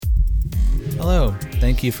Hello.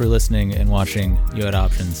 Thank you for listening and watching You Had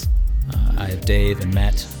Options. I have Dave and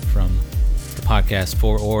Matt from the podcast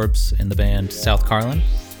Four Orbs and the band South Carlin.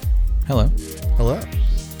 Hello. Hello.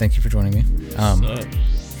 Thank you for joining me. What's up?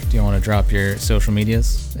 Do you want to drop your social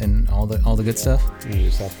medias and all the good stuff? You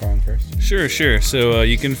do South Carlin first? Sure. So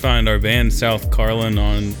you can find our band South Carlin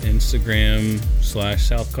on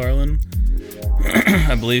Instagram/South Carlin.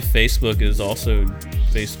 I believe Facebook is also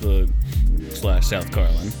Facebook/South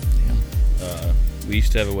Carlin. We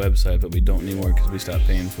used to have a website, but we don't anymore because we stopped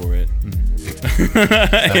paying for it.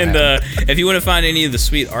 And if you want to find any of the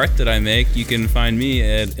sweet art that I make, you can find me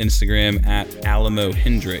at Instagram at Alamo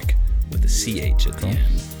Hendrick with a CH at the end.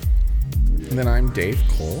 And then I'm Dave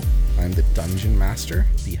Cole. I'm the Dungeon Master,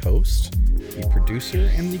 the host, the producer,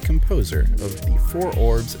 and the composer of the Four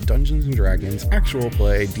Orbs Dungeons & Dragons actual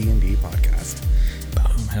play D&D podcast.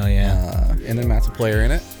 Boom. Hell yeah. And then Matt's a player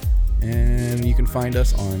in it. And you can find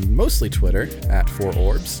us on mostly Twitter at Four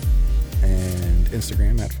Orbs and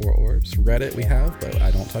Instagram at Four Orbs. Reddit we have, but I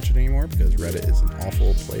don't touch it anymore because Reddit is an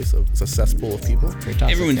awful place. It's a cesspool of people.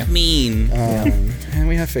 Everyone's mean. And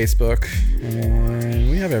we have Facebook, and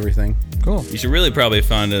we have everything. Cool. You should really probably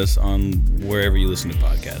find us on wherever you listen to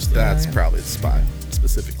podcasts. That's probably the spot.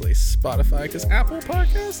 Specifically Spotify, because Apple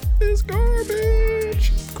Podcast is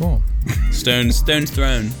garbage. Cool. Stone's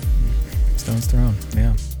thrown. Stone's thrown.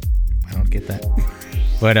 Yeah. I don't get that.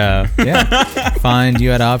 But yeah, find You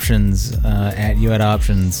Had Options at You Had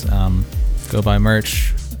Options. Go buy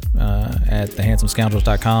merch at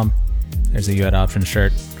thehandsomescoundrels.com. There's a You Had Options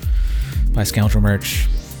shirt. Buy Scoundrel merch.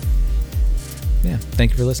 Yeah,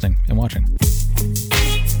 thank you for listening and watching.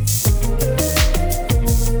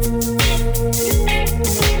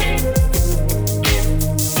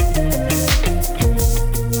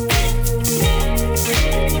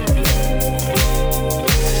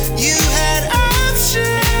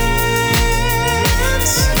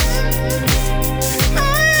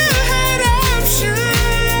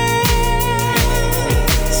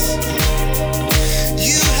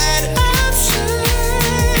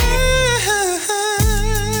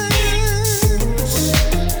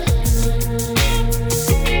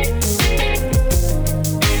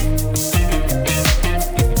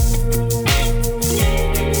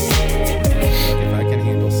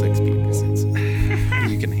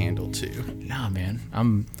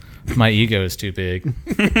 My ego is too big.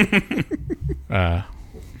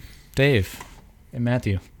 Dave and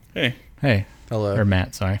Matthew. Hey. Hello. Or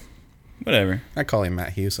Matt, sorry. Whatever. I call him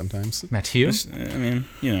Matt Hughes sometimes. Matt Hughes? I mean,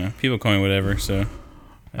 people call me whatever, so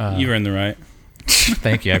you've earned the right.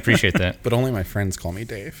 Thank you. I appreciate that. But only my friends call me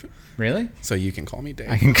Dave. Really? So you can call me Dave.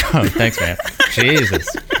 I can go. Thanks, man. Jesus.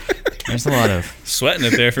 There's a lot of... Sweating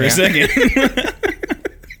it there for a second.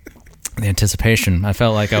 The anticipation. I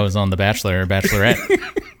felt like I was on The Bachelor or Bachelorette.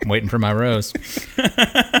 Waiting for my rose.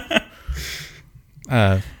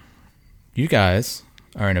 You guys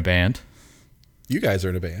are in a band. You guys are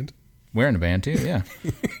in a band. We're in a band too, yeah.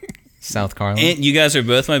 South Carlin. And you guys are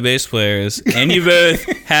both my bass players, and you both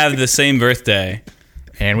have the same birthday.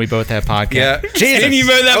 And we both have podcasts. Yeah. Jesus. And you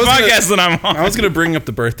both have podcasts that I'm on. I was going to bring up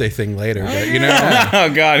the birthday thing later, but you know.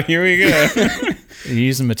 Oh, God, here we go. You're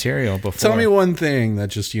using material before. Tell me one thing that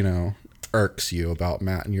just, irks you about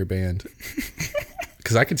Matt and your band.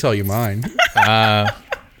 Because I can tell you mine.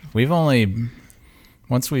 We've only...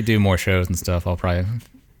 Once we do more shows and stuff, I'll probably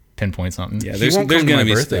pinpoint something. Yeah, there's going to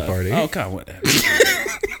be birthday stuff. party. Oh, God, whatever.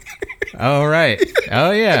 Oh, right.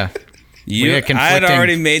 Oh, yeah. I had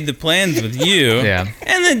already made the plans with you. Yeah.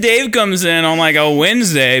 And then Dave comes in on like a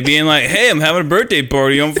Wednesday being like, hey, I'm having a birthday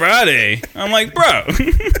party on Friday. I'm like, bro,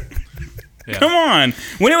 come on.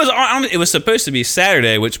 When it was supposed to be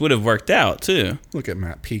Saturday, which would have worked out too. Look at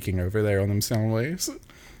Matt peeking over there on them sound waves.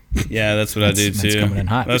 Yeah, that's what I do too. Coming in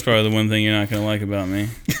hot. That's probably the one thing you're not going to like about me.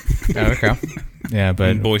 Okay. Yeah, but...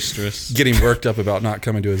 I'm boisterous. Getting worked up about not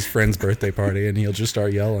coming to his friend's birthday party, and he'll just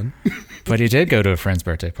start yelling. But he did go to a friend's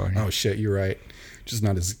birthday party. Oh, shit, you're right. Just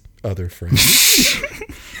not his other friends.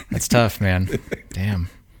 That's tough, man. Damn.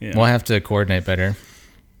 Yeah. We'll have to coordinate better.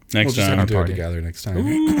 We'll Next just time. have to do it party. together next time.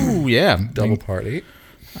 Ooh, yeah. Double party.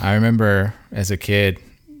 I remember as a kid,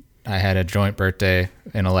 I had a joint birthday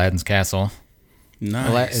in Aladdin's Castle.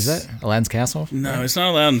 Nice. Is that Aladdin's Castle? No, it's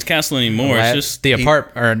not Aladdin's Castle anymore. It's just the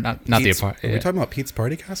apart or not the apart. Are we talking about Pete's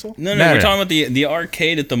Party Castle? No, we're talking about the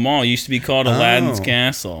arcade at the mall. It used to be called Aladdin's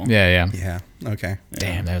Castle. Yeah. Yeah. Okay.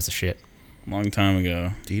 Damn, that was the shit. Long time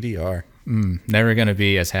ago. DDR. Never gonna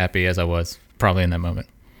be as happy as I was probably in that moment.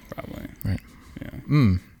 Probably. Right.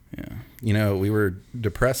 Yeah. Yeah. We were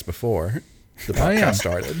depressed before the podcast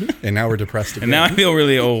started, and now we're depressed again. And now I feel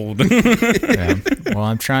really old. Yeah. Well,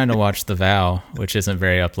 I'm trying to watch The Vow, which isn't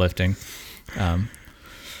very uplifting.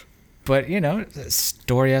 But the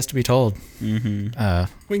story has to be told.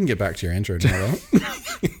 Mm-hmm. We can get back to your intro now, though.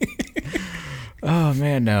 Oh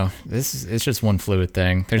man, no. It's just one fluid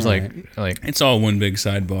thing. There's like It's all one big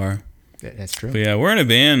sidebar. that's true. But yeah, we're in a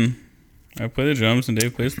band. I play the drums and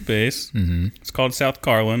Dave plays the bass. Mm-hmm. It's called South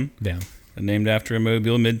Carlin, Yeah. named after a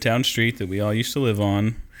Mobile Midtown street that we all used to live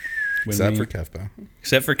on. Except for Kevbo.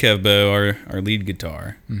 Except for Kevbo, our lead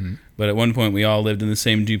guitar. Mm-hmm. But at one point, we all lived in the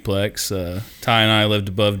same duplex. Ty and I lived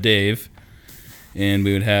above Dave, and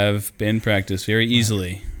we would have band practice very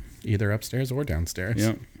easily. Either upstairs or downstairs.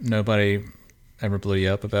 Yep. Nobody ever blew you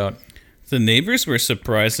up about. The neighbors were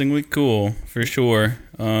surprisingly cool, for sure.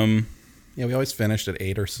 Yeah, we always finished at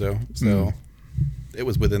 8 or so. So it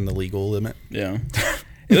was within the legal limit. Yeah.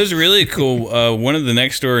 It was really cool. One of the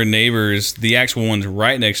next door neighbors, the actual ones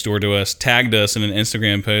right next door to us, tagged us in an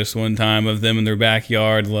Instagram post one time of them in their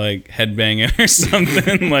backyard, like headbanging or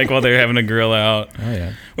something, like while they were having a grill out. Oh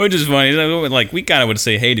yeah. Which is funny. Like we kind of would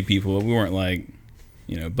say hey to people, but we weren't like,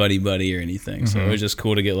 buddy or anything. So it was just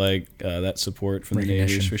cool to get like that support from the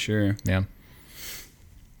neighbors for sure. Yeah.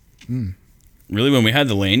 Really, when we had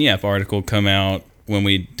the Lanyap article come out when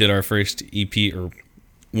we did our first EP or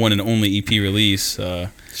one and only EP release.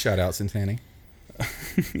 Shout out Centani.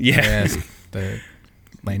 Yeah. Yes, the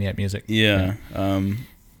Lanyap music. Yeah.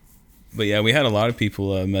 But yeah, we had a lot of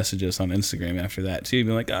people message us on Instagram after that too,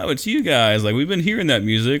 being like, "Oh, it's you guys! Like, we've been hearing that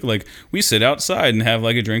music. Like, we sit outside and have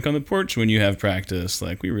like a drink on the porch when you have practice.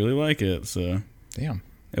 Like, we really like it." So, Damn.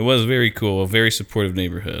 it was very cool. A very supportive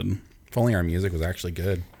neighborhood. If only our music was actually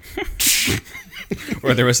good.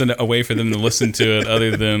 Or there wasn't a way for them to listen to it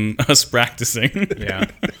other than us practicing. Yeah.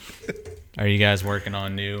 Are you guys working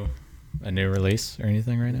on a new release or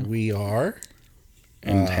anything right now? We are.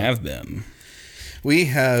 And have been. We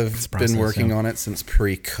have process, been working yeah. on it since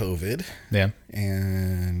pre-COVID. Yeah.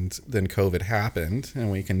 And then COVID happened,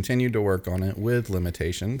 and we continued to work on it with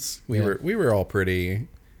limitations. We were all pretty,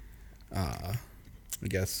 I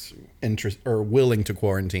guess, willing to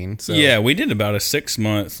quarantine. So Yeah, we did about a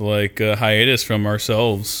 6-month hiatus from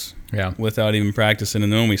ourselves. Yeah. Without even practicing,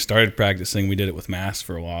 and then when we started practicing, we did it with masks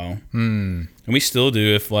for a while, Hmm. and we still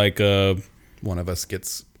do if one of us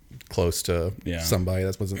gets close to Yeah. somebody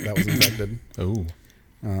that was infected. Oh.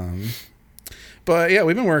 But yeah,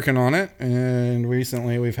 we've been working on it, and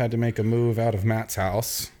recently we've had to make a move out of Matt's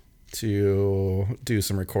house to do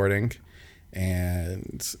some recording,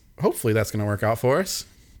 and hopefully that's going to work out for us.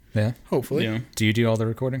 Yeah. Hopefully. Yeah. Do you do all the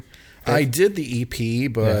recording? I did the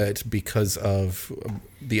EP, but because of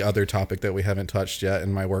the other topic that we haven't touched yet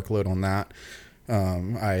and my workload on that,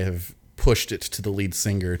 I have pushed it to the lead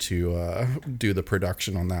singer to do the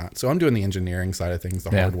production on that. So I'm doing the engineering side of things, the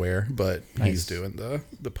hardware, but he's doing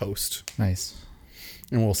the post. Nice.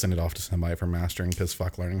 And we'll send it off to somebody for mastering, because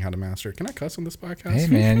fuck learning how to master. Can I cuss on this podcast? Hey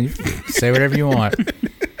man, you say whatever you want.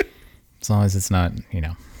 As long as it's not,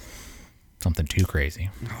 something too crazy.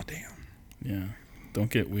 Oh, damn. Yeah. Don't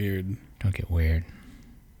get weird. Don't get weird.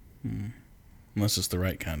 Unless it's the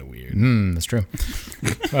right kind of weird. That's true.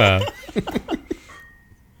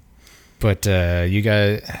 But you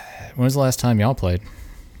guys, when was the last time y'all played?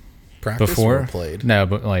 Practice Before or played? No,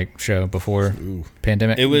 but like show before Ooh.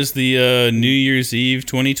 pandemic. It was the New Year's Eve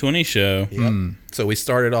 2020 show. Yep. So we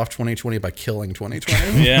started off 2020 by killing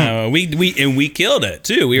 2020. Yeah, we killed it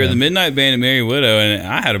too. We were the Midnight Band at Merry Widow, and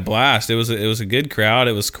I had a blast. It was a good crowd.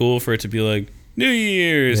 It was cool for it to be like New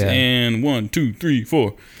Year's and 1, 2, 3,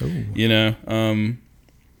 4. Ooh.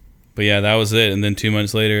 But yeah, that was it. And then 2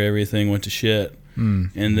 months later, everything went to shit.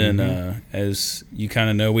 And then, as you kind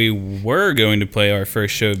of know, we were going to play our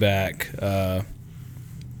first show back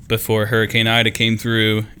before Hurricane Ida came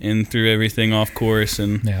through and threw everything off course.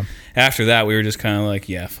 And after that, we were just kind of like,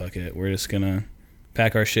 yeah, fuck it. We're just going to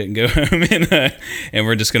pack our shit and go home. And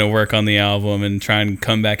we're just going to work on the album and try and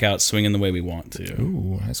come back out swinging the way we want to.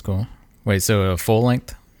 Ooh, that's cool. Wait, so a full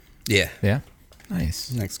length? Yeah. Yeah.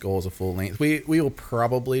 Nice. Next goal is a full length. We will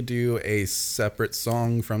probably do a separate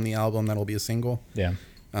song from the album that'll be a single. Yeah.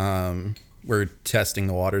 We're testing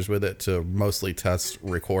the waters with it to mostly test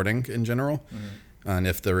recording in general. And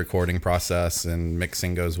if the recording process and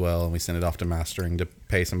mixing goes well and we send it off to mastering to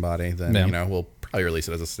pay somebody, then we'll probably release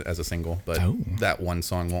it as a single. But that one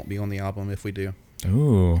song won't be on the album if we do.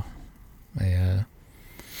 Ooh. A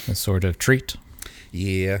sort of treat.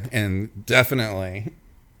 Yeah, and definitely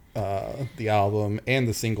the album and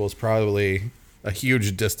the single is probably a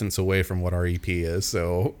huge distance away from what our EP is.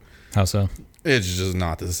 So How so? It's just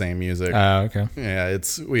not the same music. Okay. Yeah,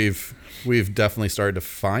 we've definitely started to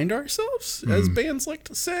find ourselves, as bands like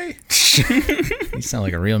to say. You sound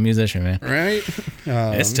like a real musician, man. Right?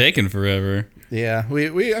 It's taken forever. Yeah,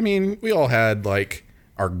 we all had like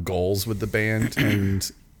our goals with the band, and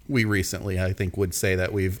we recently, I think, would say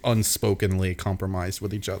that we've unspokenly compromised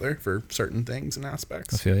with each other for certain things and I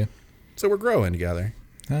aspects. feel you. So we're growing together.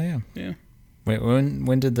 Oh, yeah. Yeah. Wait,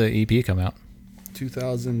 when did the EP come out?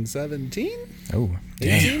 2017? Oh,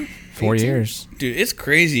 18? 4 18? years. Dude, it's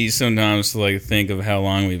crazy sometimes to like think of how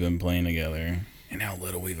long we've been playing together and how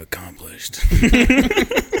little we've accomplished.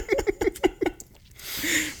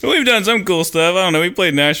 But we've done some cool stuff. I don't know. We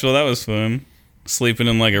played Nashville. That was fun. Sleeping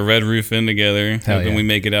in like a Red Roof Inn together. Hell Hoping yeah. we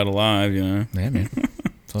make it out alive, you know. Yeah, man.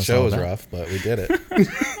 That's what it's Show all was about. rough, but we did it.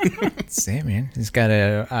 Yeah, man. He's got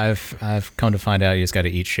to. I've come to find out he's got to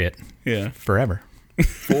eat shit Yeah. forever.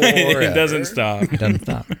 It doesn't stop. It doesn't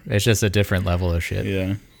stop. It's just a different level of shit.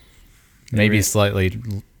 Yeah. Maybe slightly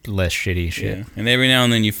less shitty shit. Yeah. And every now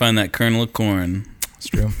and then you find that kernel of corn. It's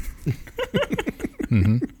true.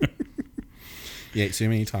 You ate too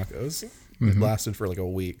many tacos. It lasted for like a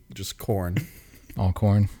week. Just corn. All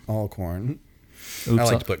corn. All corn. Oops, I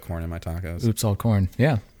like all, to put corn in my tacos. oops, all corn.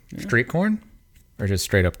 Yeah. Street corn? Or just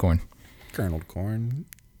straight up corn? Kerneled corn.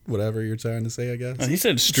 Whatever you're trying to say, I guess. Oh, he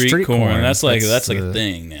said street, Street corn. corn. That's like That's a the-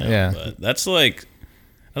 thing now. yeah. But that's like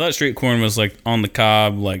I thought street corn was like on the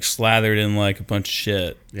cob, like slathered in like a bunch of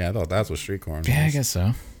shit. Yeah, I thought that's what street corn was. Yeah, I guess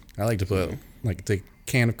so. I like to put, like, take a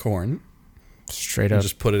can of corn Straight and up.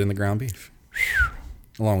 just put it in the ground beef.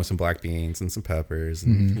 Along with some black beans and some peppers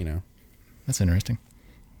and, you know, That's interesting.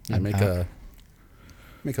 and make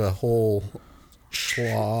a whole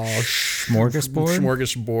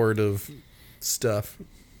smorgasbord of stuff.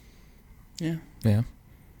 Yeah. Yeah.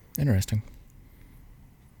 Interesting.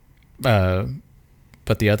 But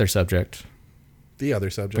the other subject, The other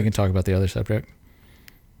we subject. can talk about the other subject.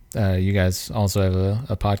 You guys also have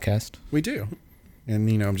a podcast. We do. And,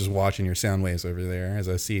 you know, I'm just watching your sound waves over there as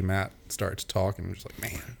I see Matt start to talk, and I'm just like,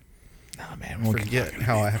 man, Oh, man. I forget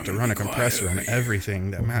how I have to run a compressor on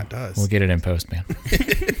everything that Matt does. We'll get it in post, man.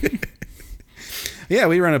 Yeah,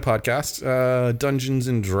 we run a podcast, Dungeons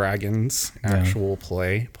and Dragons actual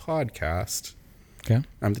play podcast. Okay.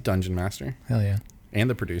 I'm the dungeon master Hell yeah. and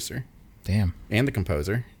the producer Damn. and the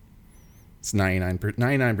composer. It's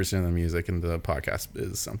 99% of the music in the podcast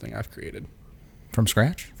is something I've created From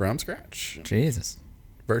scratch? from scratch, Jesus.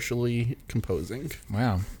 virtually composing.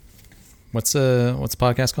 Wow. What's the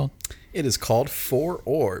podcast called? It is called Four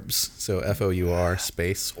Orbs, so FOUR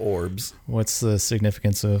space orbs. What's the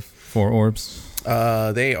significance of 4 orbs?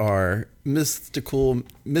 They are mystical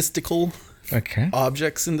Okay.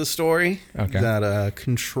 objects in the story that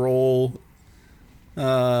control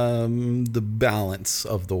the balance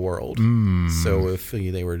of the world. So if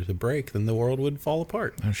they were to break, then the world would fall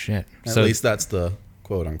apart. Oh shit. At least that's the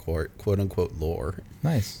quote unquote lore.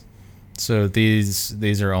 Nice. So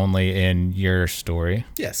these are only in your story.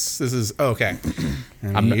 Yes, this is okay.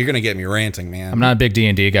 I mean, you're gonna get me ranting, man. I'm not a big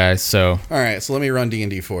D&D guy, so All right, so let me run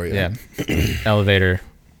D&D for you. yeah. Elevator.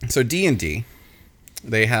 So D&D,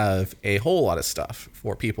 they have a whole lot of stuff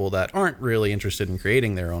for people that aren't really interested in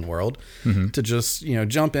creating their own world to just, you know,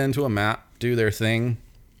 jump into a map, do their thing,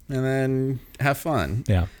 and then have fun.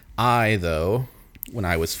 Yeah. I, though, when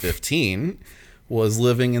I was 15, was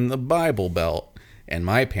living in the Bible Belt, and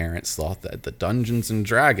my parents thought that the Dungeons and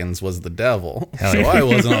Dragons was the devil. Hell So yeah. I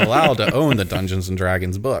wasn't allowed to own the Dungeons and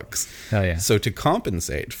Dragons books. Hell yeah. So to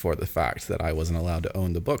compensate for the fact that I wasn't allowed to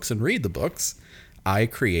own the books and read the books, I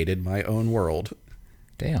created my own world.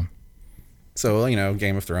 Damn. So, you know,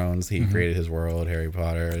 Game of Thrones, he created his world. Harry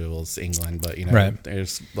Potter, it was England, but, you know, Right.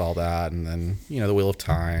 there's all that. And then, you know, The Wheel of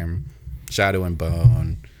Time, Shadow and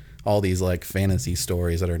Bone, all these, like, fantasy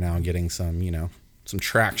stories that are now getting some, you know, some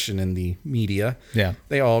traction in the media. Yeah.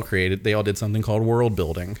 They all did something called world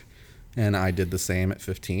building. And I did the same at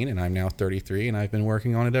 15, and I'm now 33, and I've been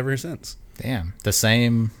working on it ever since. Damn. The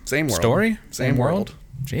same Same world. story? Same world.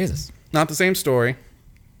 Jesus. Not the same story.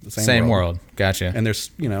 The Same world. Gotcha. And there's,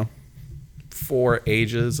 you know, 4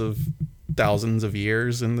 ages of thousands of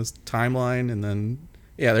years in this timeline, and then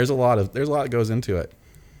yeah, there's a lot that goes into it.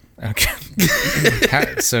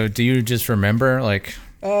 Okay. So do you just remember like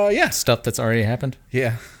Yeah, stuff that's already happened?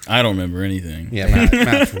 yeah, I don't remember anything. yeah.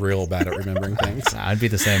 Matt's real bad at remembering things. I'd be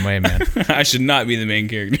the same way, man. I should not be the main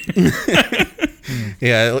character.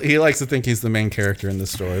 Yeah, he likes to think he's the main character in the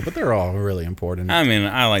story, but they're all really important. I mean,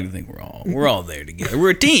 I like to think we're all there together. We're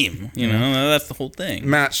a team, you know. That's the whole thing.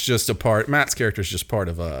 Matt's character's just part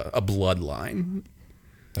of a bloodline.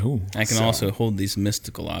 Oh. I can also hold these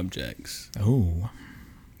mystical objects. Oh.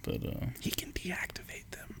 But He can deactivate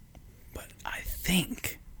them. but I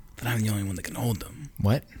think that I'm the only one that can hold them.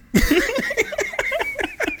 What?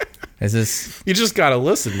 Is this? You just gotta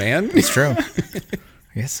listen, man. It's true.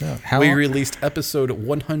 I guess so. We released episode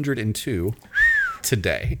 102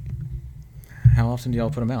 today. How often do y'all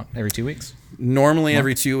put them out? Every 2 weeks? Normally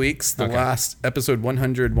every 2 weeks. The last episode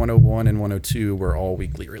 100, 101, and 102 were all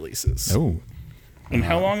weekly releases. Oh. And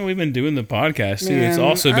how long have we been doing the podcast, too? It's Man,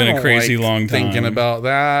 also been I a don't crazy like long time. thinking about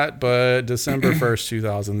that, but December 1st,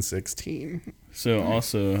 2016. So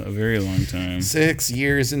also a very long time. 6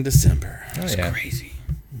 years in December. Oh, It's yeah. crazy.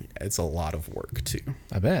 It's a lot of work, too.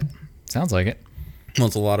 I bet. Sounds like it. Well,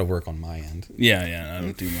 it's a lot of work on my end. Yeah, I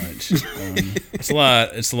don't do much. It's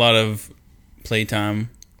a lot of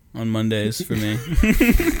playtime on Mondays for me.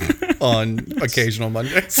 On occasional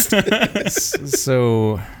Mondays.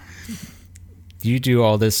 So, you do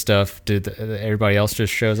all this stuff. Did everybody else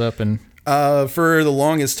just shows up and? For the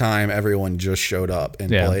longest time, everyone just showed up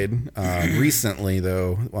and Yeah. played. Recently,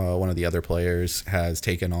 though, one of the other players has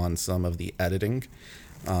taken on some of the editing.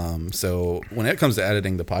 So when it comes to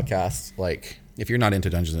editing the podcast, like if you're not into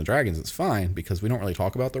Dungeons and Dragons, it's fine because we don't really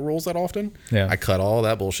talk about the rules that often. Yeah. I cut all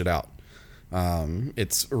that bullshit out.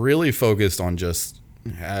 It's really focused on just,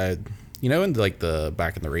 in like the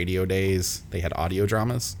back in the radio days, they had audio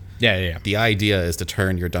dramas. Yeah. The idea is to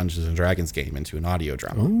turn your Dungeons and Dragons game into an audio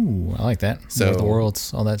drama. Ooh, I like that. So- the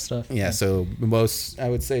worlds, all that stuff. Yeah, so I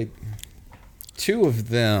would say two of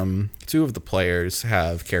the players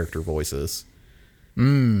have character voices.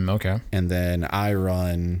 Okay. And then I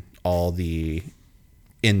run all the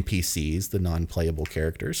NPCs, the non-playable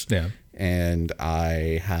characters. Yeah. And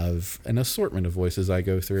I have an assortment of voices I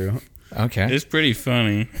go through. Okay. It's pretty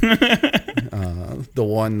funny. The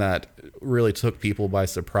one that really took people by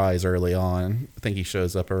surprise early on, I think he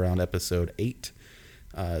shows up around episode 8,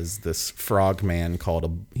 is this frog man called a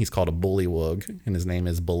Bullywug, and his name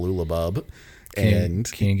is Balulabub. Can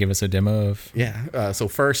you give us a demo of? Yeah. So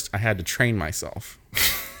first, I had to train myself,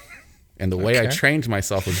 and the way I Okay. trained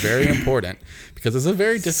myself was very important because it's a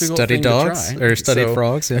very difficult Study thing dogs to try. or study So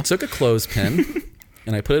frogs? Yeah. I took a clothespin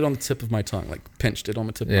and I put it on the tip of my tongue, like pinched it on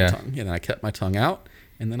the tip of Yeah. my tongue, and then I kept my tongue out,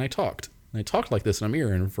 and then I talked. And I talked like this in a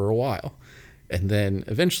mirror for a while, and then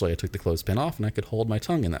eventually I took the clothespin off, and I could hold my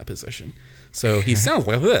tongue in that position. So he sounds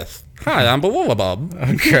like this. Hi, I'm Balulabub.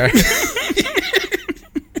 Okay.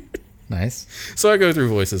 Nice. So I go through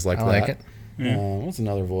voices like I that. like it. What's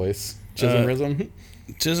another voice? Chisholm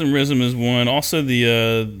Chisholm is one. Also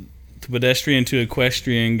the pedestrian to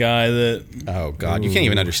equestrian guy that Oh God, you can't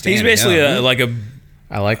even understand. he's basically him. like a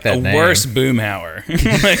I like that name. worse Boomhauer.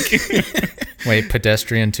 Like Wait,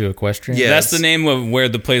 pedestrian to equestrian? Yeah. that's the name of where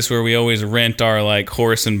the place where we always rent our like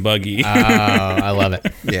horse and buggy. Oh, I love it.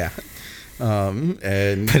 Yeah.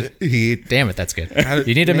 And he Damn it, that's good.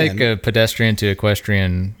 You need to make a pedestrian to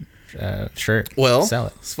equestrian shirt. Sell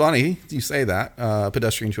it. It's funny you say that.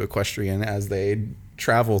 Pedestrian to equestrian, as they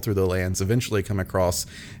travel through the lands, eventually come across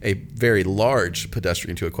a very large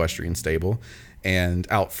pedestrian to equestrian stable. And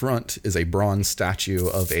out front is a bronze statue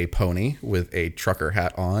of a pony with a trucker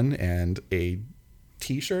hat on and a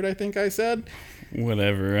t-shirt, I think I said.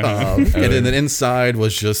 Whatever. And then inside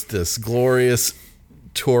was just this glorious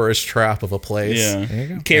tourist trap of a place. Yeah. There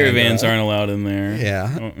you go. Caravans aren't allowed in there.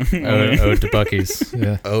 Yeah. Ode to Buc-ee's.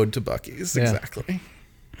 Yeah. Ode to Buc-ee's, Yeah. exactly.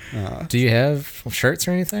 Do you have shirts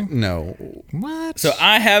or anything? No. What? So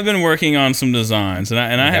I have been working on some designs, and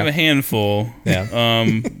I have a handful.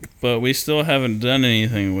 Yeah. But we still haven't done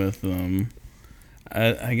anything with them.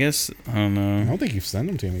 I guess I don't I know. don't think you've sent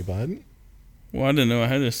them to me, bud. Well, I didn't know I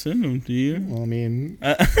had to send them to you. Well, I mean,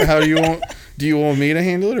 how do you want? Do you want me to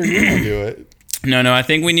handle it, or do you want to do it? No. I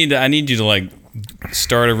think I need you to like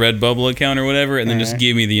start a Redbubble account or whatever, and then just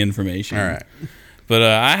give me the information. All right. But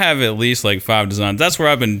I have at least like 5 designs. That's where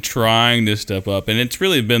I've been trying to step up, and it's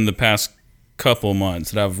really been the past couple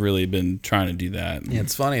months that I've really been trying to do that. Yeah,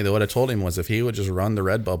 it's funny that what I told him was if he would just run the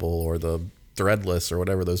Redbubble or the Threadless or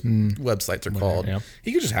whatever those websites are called, yeah.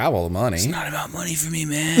 he could just have all the money. It's not about money for me,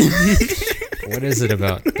 man. What is it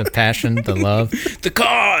about? The passion, the love? The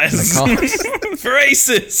cause. For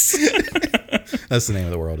Aces. That's the name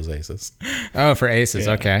of the world, is Aces. Oh, for Aces.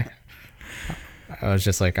 Yeah. Okay. I was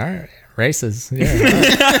just like, all right, races. Yeah.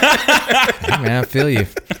 Hey, man, I feel you.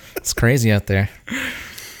 It's crazy out there.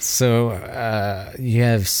 So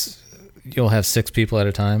you'll have 6 people at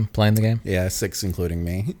a time playing the game? Yeah, 6 including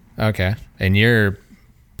me. Okay. And you're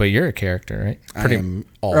a character, right? I am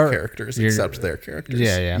all characters except their characters.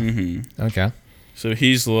 Yeah. Mm-hmm. Okay. So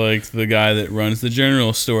he's like the guy that runs the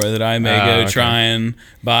general store that I may go okay. try and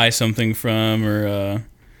buy something from, or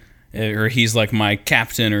or he's like my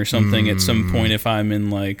captain or something at some point if I'm in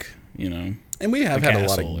like, you know. And we have had a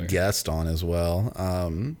lot castle of or- guests on as well.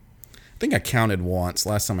 I think I counted once.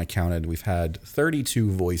 Last time I counted, we've had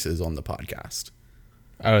 32 voices on the podcast.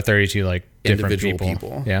 Oh, 32 like different Individual people.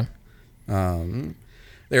 people. Yeah.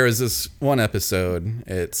 There was this one episode.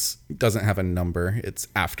 It doesn't have a number. It's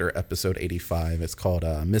after episode 85. It's called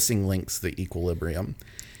Missing Links: The Equilibrium.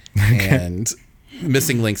 And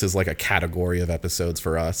Missing Links is like a category of episodes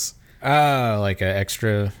for us. Oh, like an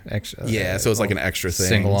extra. Yeah, so it's like an extra thing.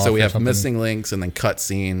 single off So we or have something. Missing Links and then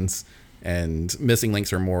cutscenes. And Missing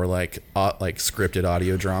Links are more like scripted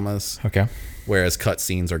audio dramas, Okay. whereas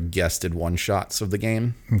cutscenes are guested one shots of the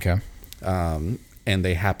game. Okay. And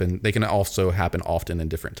they can also happen often in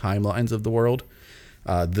different timelines of the world.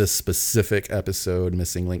 This specific episode,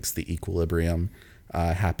 Missing Links: The Equilibrium,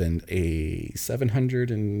 happened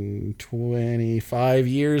 725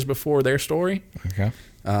 years before their story. Okay.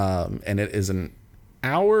 And it is an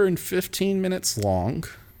hour and 15 minutes long.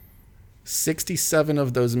 67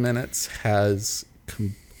 of those minutes has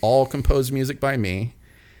all composed music by me.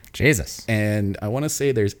 Jesus. And I want to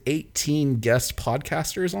say there's 18 guest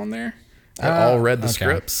podcasters on there that all read the okay.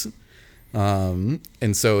 scripts.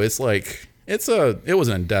 And so it's like, it was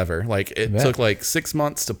an endeavor. Like it bet. took like 6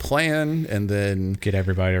 months to plan. And then Get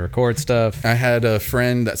everybody to record stuff. I had a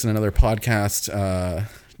friend that's in another podcast.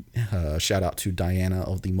 Shout out to Diana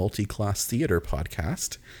of the Multi-Class Theater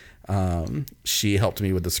podcast. She helped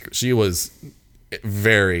me with the script. She was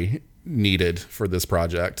very needed for this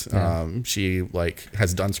project. She like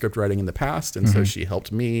has done script writing in the past, and so she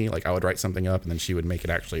helped me. Like I would write something up, and then she would make it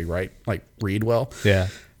actually read well. Yeah.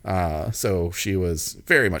 So she was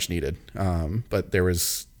very much needed. But there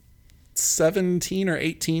was 17 or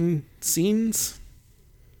 18 scenes.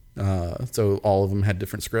 So all of them had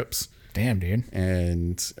different scripts. Damn, dude.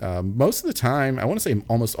 And most of the time, I want to say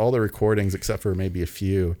almost all the recordings, except for maybe a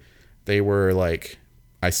few, they were like,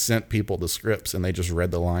 I sent people the scripts and they just read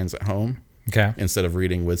the lines at home Okay. instead of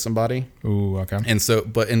reading with somebody. Ooh, okay. And so,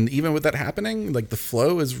 and even with that happening, like the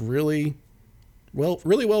flow is really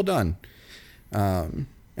well done. And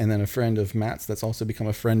then a friend of Matt's that's also become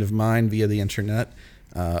a friend of mine via the internet,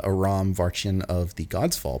 Aram Varchian of the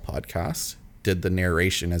God's Fall podcast, did the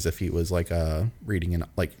narration as if he was like reading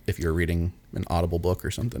if you're reading an Audible book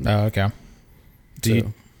or something. Oh, okay.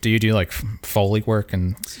 Do you do like Foley work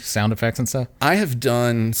and sound effects and stuff? I have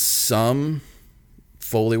done some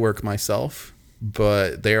Foley work myself,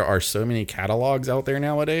 but there are so many catalogs out there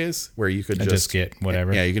nowadays where you could Just get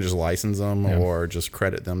whatever. Yeah, you can just license them or just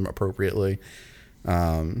credit them appropriately.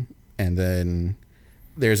 And then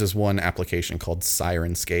there's this one application called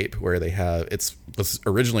Sirenscape where it was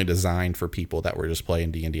originally designed for people that were just playing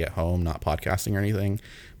D&D at home, not podcasting or anything.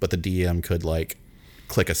 But the DM could like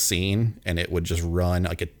click a scene and it would just run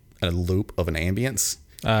like a loop of an ambience.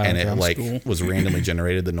 And it like cool. was randomly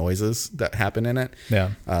generated the noises that happen in it.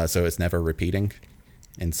 Yeah. So it's never repeating.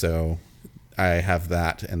 And so I have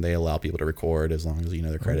that, and they allow people to record as long as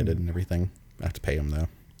they're credited and everything. I have to pay them though.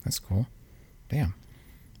 That's cool. Damn.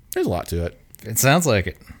 There's a lot to it. It sounds like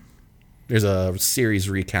it. There's a series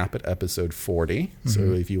recap at episode 40. So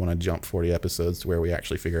if you want to jump 40 episodes to where we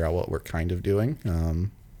actually figure out what we're kind of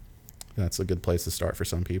doing, that's a good place to start for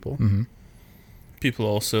some people. People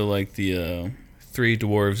also like the Three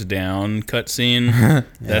Dwarves Down cutscene.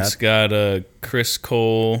 That's got Chris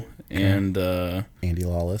Cole and Andy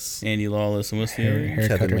Lawless. Andy Lawless. And what's the other?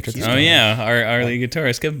 Haircut Kevin Richardson. McHugh. Oh yeah, our lead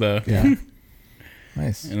guitarist Kibbo. Yeah.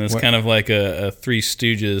 Nice. And it's What- kind of like a Three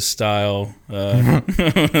Stooges style.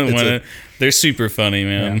 They're super funny,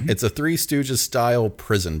 man. It's a Three Stooges style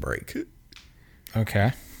prison break.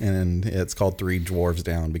 Okay. And it's called Three Dwarves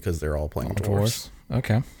Down because they're all playing dwarves.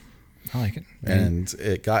 Okay. I like it. And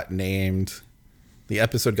it got named, the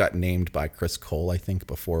episode got named by Chris Cole, I think,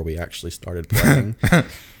 before we actually started playing.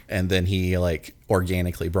 And then he like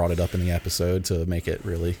organically brought it up in the episode to make it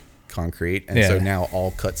really concrete. And so Yeah. now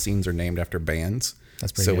all cutscenes are named after bands.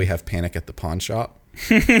 That's pretty So we good. have Panic at the Pawn Shop.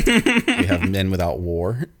 We have Men Without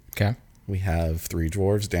War. Okay. We have Three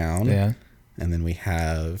Dwarves Down. Yeah. And then we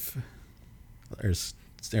have, there's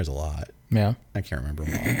a lot. Yeah. I can't remember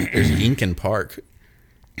them all. There's Yinkin Park.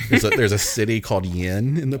 There's a city called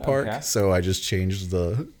Yin in the park, Okay. so I just changed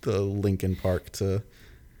the Lincoln Park to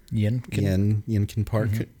Yinkin Park.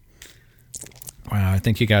 Wow. I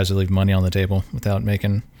think you guys would leave money on the table without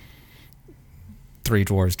making Three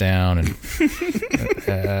Dwarves Down and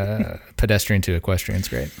Pedestrian to Equestrian's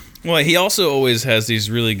great. Well, he also always has these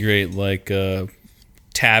really great like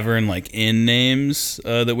tavern like inn names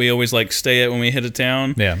that we always like stay at when we hit a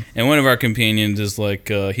town. Yeah. And one of our companions is like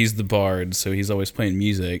he's the bard, so he's always playing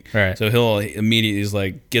music. Right. So he'll immediately is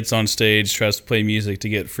like gets on stage, tries to play music to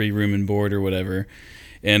get free room and board or whatever.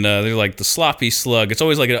 And they're like the sloppy slug. It's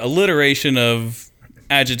always like an alliteration of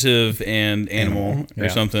adjective and animal or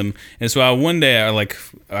something. And so one day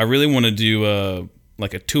I really want to do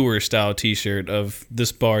like a tour style T-shirt of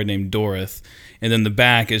this bar named Dorith, and then the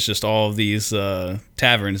back is just all of these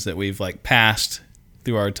taverns that we've like passed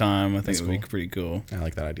through our time. I think it would be pretty cool. I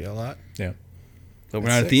like that idea a lot. Yeah. But we're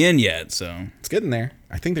not at the end yet, so It's getting there.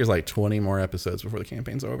 I think there's like 20 more episodes before the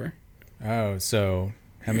campaign's over. Oh, so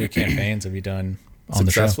how many campaigns have you done on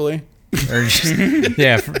Successfully? the show? Or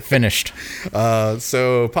just, finished.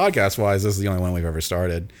 So podcast-wise, this is the only one we've ever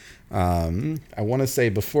started. I want to say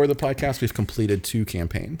before the podcast, we've completed 2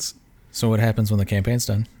 campaigns. So what happens when the campaign's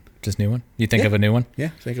done? Just new one? You think of a new one? Yeah,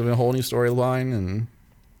 think of a whole new storyline and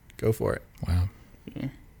go for it. Wow.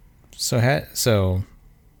 So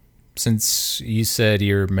since you said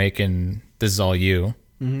you're making this is all you,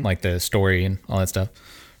 like the story and all that stuff,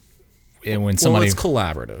 and when somebody it's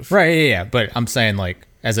collaborative, right? Yeah. But I'm saying like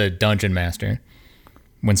as a dungeon master,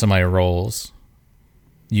 when somebody rolls,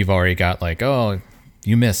 you've already got like, oh,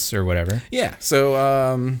 you miss or whatever. Yeah.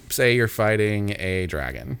 So say you're fighting a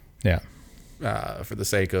dragon. Yeah. For the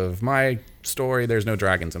sake of my story, there's no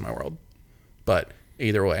dragons in my world. But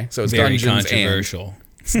either way, so it's very Dungeons controversial.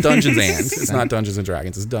 It's Dungeons and. It's not Dungeons and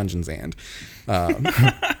Dragons. It's Dungeons and.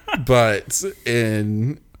 But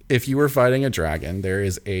if you were fighting a dragon, there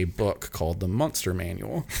is a book called the Monster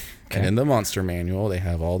Manual. Okay. And in the Monster Manual, they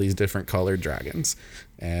have all these different colored dragons.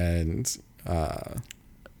 And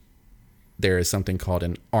there is something called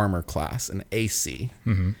an armor class, an AC.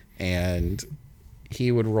 Mm-hmm. And he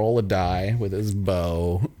would roll a die with his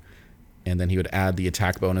bow, and then he would add the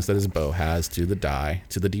attack bonus that his bow has to the die,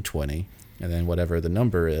 to the d20. And then whatever the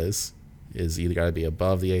number is either got to be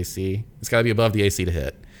above the AC. It's got to be above the AC to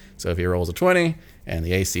hit. So if he rolls a 20 and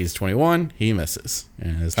the AC is 21, he misses.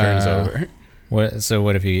 And his turn is over.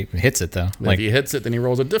 What if he hits it, though? If he hits it, then he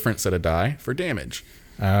rolls a different set of die for damage.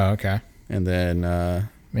 Oh, okay. And then...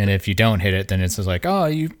 and if you don't hit it, then it's just like, oh,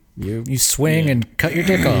 you swing and cut your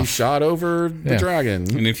dick you off. shot over the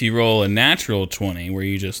dragon. And if you roll a natural 20, where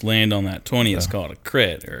you just land on that 20, it's called a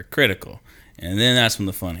crit or a critical. And then that's when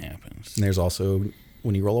the fun happens. And there's also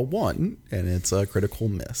when you roll a 1, and it's a critical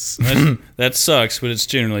miss. That sucks, but it's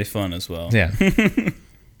generally fun as well. Yeah.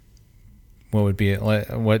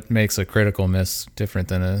 What makes a critical miss different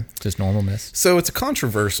than a just normal miss? So it's a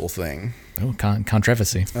controversial thing. Oh,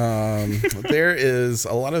 controversy. There is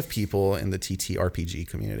a lot of people in the TTRPG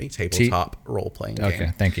community, tabletop role-playing game.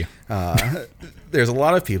 Okay, thank you. There's a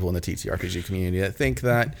lot of people in the TTRPG community that think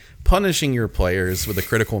that punishing your players with a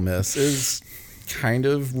critical miss is kind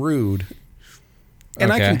of rude.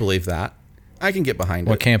 And okay. I can believe that. I can get behind it.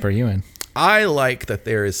 What camp are you in? I like that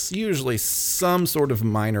there is usually some sort of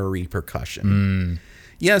minor repercussion.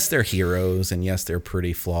 Yes, they're heroes, and yes, they're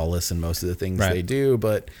pretty flawless in most of the things they do,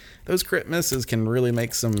 but those crit misses can really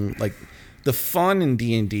make some, like, the fun in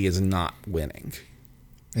D&D is not winning.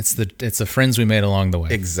 It's the friends we made along the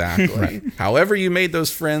way. Exactly. However you made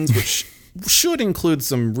those friends, which should include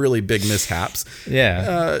some really big mishaps,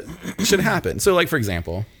 should happen. So, like, for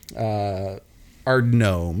example, our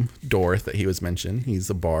gnome, Dorth, that he was mentioned, he's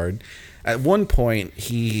a bard. At one point,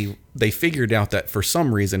 they figured out that for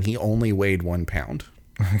some reason he only weighed 1 pound.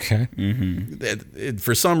 Okay. Mm-hmm.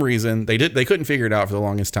 For some reason, they couldn't figure it out for the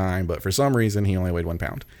longest time, but for some reason he only weighed 1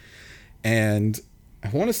 pound. And I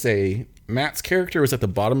want to say Matt's character was at the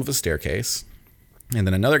bottom of a staircase, and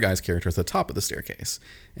then another guy's character was at the top of the staircase,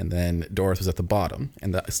 and then Dorth was at the bottom,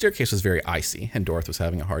 and the staircase was very icy, and Dorth was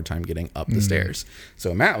having a hard time getting up the stairs.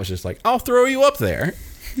 So Matt was just like, I'll throw you up there.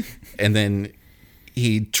 And then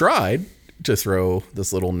he tried to throw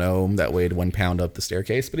this little gnome that weighed 1 pound up the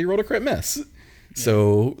staircase, but he rolled a crit miss. Yeah.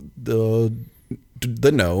 So the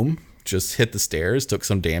gnome just hit the stairs, took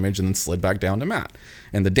some damage, and then slid back down to Matt.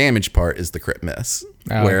 And the damage part is the crit miss.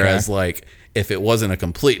 Oh, whereas, like, if it wasn't a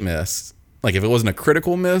complete miss, like if it wasn't a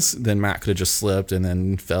critical miss, then Matt could have just slipped and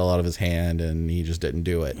then fell out of his hand, and he just didn't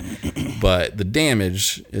do it. But the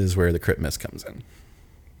damage is where the crit miss comes in.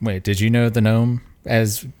 Wait, did you know the gnome?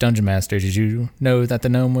 As Dungeon Master, did you know that the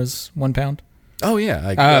gnome was 1 pound? Oh, yeah.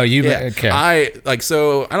 Okay.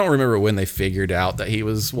 So I don't remember when they figured out that he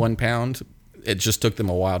was 1 pound. It just took them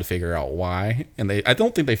a while to figure out why. And I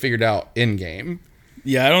don't think they figured out in-game.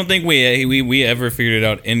 Yeah, I don't think we ever figured it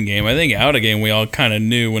out in-game. I think out-of-game we all kind of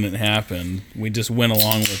knew when it happened. We just went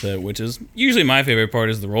along with it, which is usually my favorite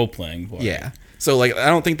part is the role-playing part. Yeah. So, like, I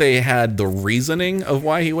don't think they had the reasoning of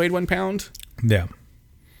why he weighed 1 pound. Yeah.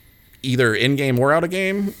 either in game or out of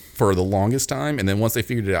game for the longest time. And then once they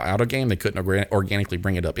figured it out of game, they couldn't organically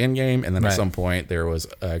bring it up in game. And then at some point, there was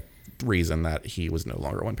a reason that he was no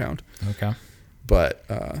longer 1 pound. Okay. But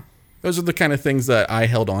those are the kind of things that I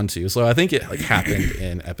held on to. So I think it like happened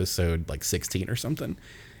in episode like 16 or something.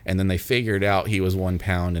 And then they figured out he was 1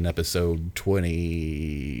 pound in episode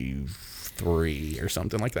 23 or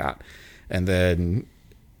something like that. And then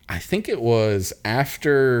I think it was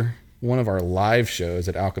after one of our live shows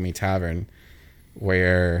at Alchemy Tavern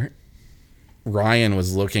where Ryan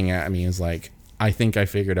was looking at me and was like, I think I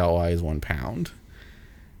figured out why he's 1 pound.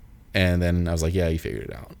 And then I was like, yeah, you figured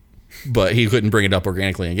it out. But he couldn't bring it up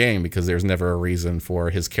organically in game because there's never a reason for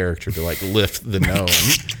his character to like lift the gnome.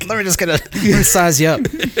 Let me just let me size you up.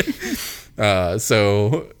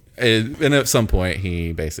 And at some point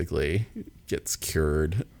he basically gets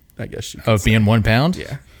cured, I guess you could Of say. being 1 pound?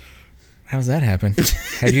 Yeah. How does that happen?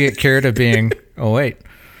 How'd you get cured of being... Oh, wait.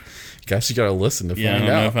 Guess you gotta listen to Yeah, I find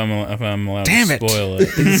don't out. know if I'm allowed Damn to it. spoil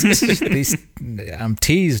it. I'm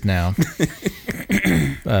teased now.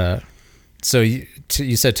 So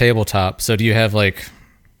you said tabletop. So do you have like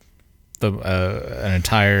an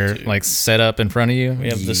entire like setup in front of you? We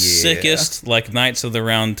have the sickest like Knights of the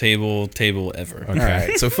Round table ever. All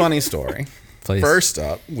right, so funny story. Please. First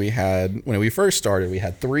up, when we first started, we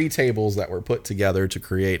had 3 tables that were put together to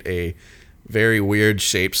create a very weird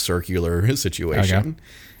shaped circular situation.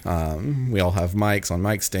 We all have mics on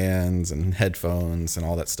mic stands and headphones and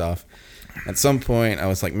all that stuff. At some point, I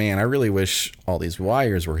was like, man, I really wish all these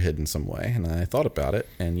wires were hidden some way. And I thought about it.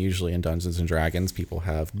 And usually in Dungeons and Dragons, people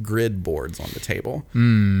have grid boards on the table.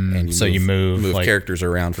 And So you move like characters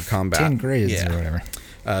around for combat. 10 grids or whatever.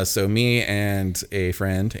 So me and a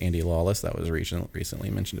friend, Andy Lawless, that was recently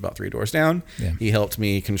mentioned about 3 Doors Down. Yeah. He helped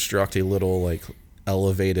me construct a little like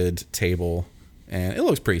elevated table, and it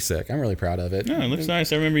looks pretty sick. I'm really proud of it. Yeah, it looks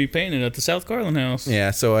nice. I remember you painting it at the South Carlin house.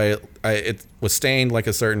 Yeah, so it was stained like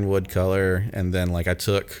a certain wood color, and then like I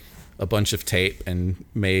took a bunch of tape and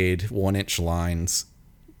made 1-inch lines.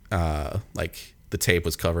 Like the tape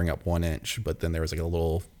was covering up 1 inch, but then there was like a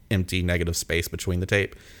little empty negative space between the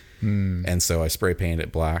tape. And so I spray painted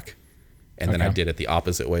it black, and then I did it the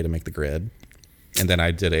opposite way to make the grid. And then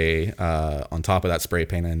I did on top of that spray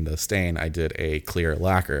paint and the stain, I did a clear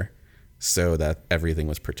lacquer so that everything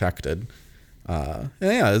was protected. And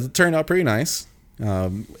yeah, it turned out pretty nice.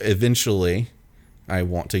 Eventually, I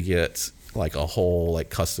want to get like a whole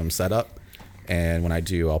like custom setup. And when I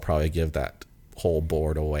do, I'll probably give that whole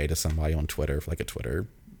board away to somebody on Twitter for like a Twitter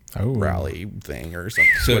rally thing or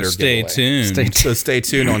something. So Twitter stay giveaway. tuned. So stay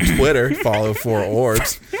tuned on Twitter. Follow 4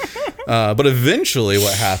 Orbs. But eventually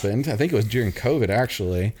what happened, I think it was during COVID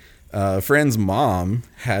actually, a friend's mom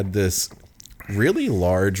had this really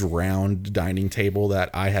large round dining table that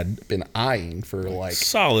I had been eyeing for like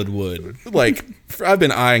Solid wood. I've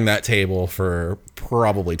been eyeing that table for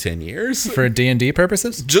probably 10 years. For D&D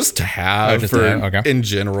purposes? Just to have Okay. in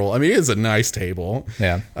general. I mean, it's a nice table.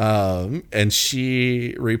 Yeah. And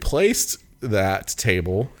she replaced that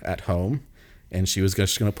table at home, and she was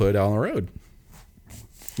just going to put it out on the road.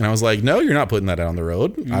 And I was like, no, you're not putting that out on the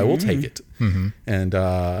road. I will take it. And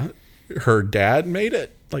her dad made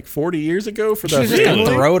it like 40 years ago for that She's just going to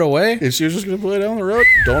throw it away? and she was just going to put it on the road.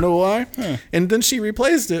 Don't know why. And then she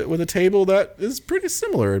replaced it with a table that is pretty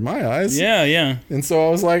similar in my eyes. Yeah, yeah. And so I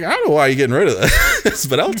was like, I don't know why you're getting rid of this,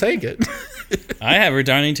 but I'll take it. I have her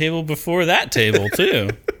dining table before that table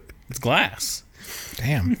too. It's glass.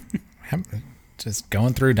 Damn. I'm just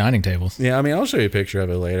going through dining tables. Yeah, I mean, I'll show you a picture of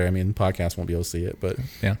it later. I mean, the podcast won't be able to see it, but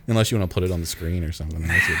Yeah. unless you want to put it on the screen or something, I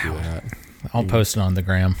guess you'll do that. I'll post it on the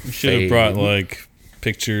gram. Should have brought like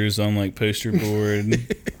pictures on like poster board.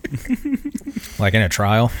 Like in a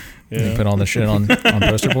trial. Yeah. You put all the shit on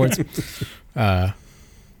poster boards.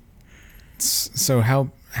 So how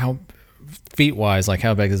feet wise, like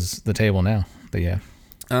how big is the table now that you have?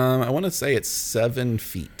 I want to say it's 7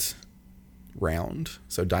 feet round.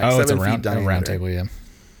 So 7 it's a feet round diameter. table, yeah.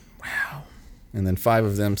 And then 5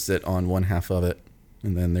 of them sit on one half of it.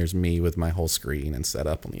 And then there's me with my whole screen and set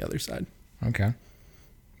up on the other side. Okay.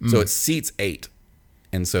 So it seats 8.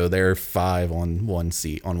 And so there are 5 on one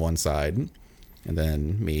seat on one side. And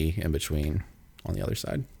then me in between on the other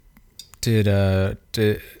side.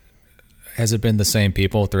 Has it been the same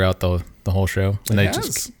people throughout the whole show? It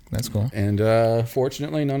has. That's cool. And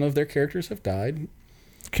fortunately, none of their characters have died.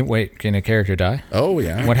 Can a character die? Oh,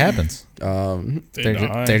 yeah. What happens? They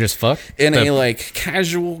They just fuck? In a like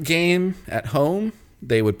casual game at home,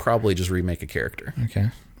 they would probably just remake a character. Okay.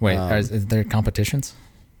 Wait, is there competitions?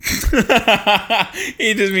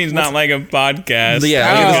 He just means not like a podcast.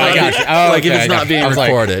 Yeah, Oh, it's I like, got you. Oh, like if okay, it's not being I was like-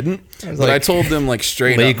 recorded. But I told them like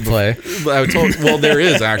straight League up. play. But I told, well, there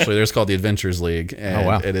is actually. There's called the Adventures League, and Oh,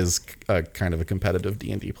 wow. it is a kind of a competitive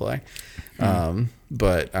D&D play.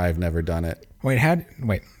 But I've never done it. Wait,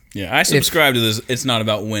 wait. Yeah, I subscribe to this. It's not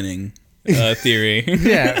about winning theory.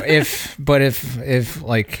 Yeah, if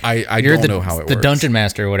like I you're don't the, know how it the works. dungeon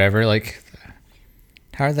master or whatever, like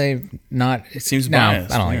how are they not? It seems no,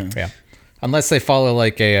 biased, I don't yeah. like. Yeah, unless they follow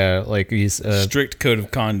like a like these Strict code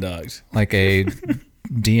of conduct. like a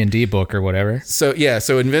D&D book or whatever. So yeah,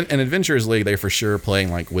 so in Adventures League, they're for sure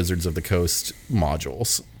playing like Wizards of the Coast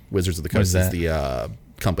modules. Wizards of the What is Coast is that?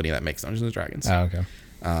 the company that makes Dungeons and Dragons. Oh, okay.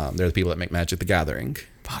 They're the people that make Magic the Gathering.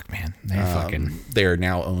 Fuck, man, they're fucking They're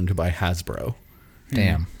now owned by Hasbro.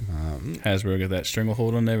 damn, Hasbro got that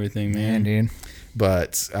stranglehold on everything, man, man. dude.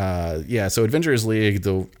 But yeah, so Adventures League,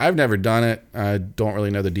 I've never done it. I don't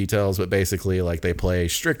really know the details, but basically, like they play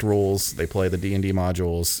strict rules. They play the D&D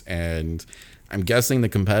modules, and I'm guessing the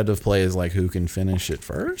competitive play is like who can finish it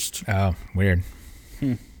first. Oh, weird.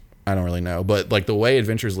 I don't really know, but like the way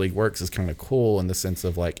Adventures League works is kind of cool in the sense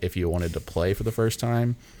of like if you wanted to play for the first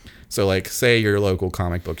time. So like say your local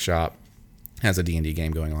comic book shop has a D&D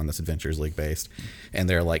game going on that's Adventures League based, and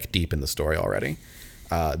they're like deep in the story already.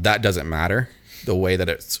 That doesn't matter. The way that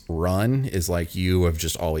it's run is like you have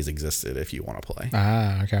just always existed if you want to play.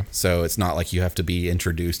 Ah, okay. So it's not like you have to be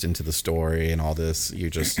introduced into the story and all this. You're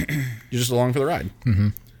just along for the ride.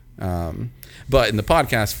 But in the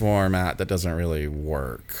podcast format, that doesn't really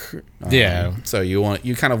work. Yeah. So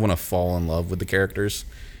you kind of want to fall in love with the characters.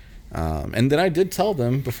 And then I did tell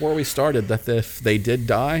them before we started that if they did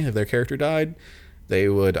die, if their character died, they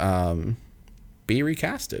would be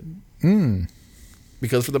recasted.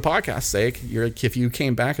 Because for the podcast's sake, if you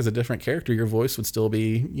came back as a different character, your voice would still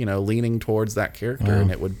be, leaning towards that character,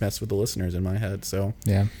 and it would mess with the listeners in my head. So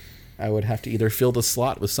Yeah. I would have to either fill the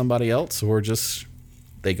slot with somebody else, or just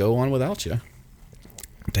they go on without you.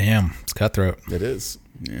 Damn, it's cutthroat. It is,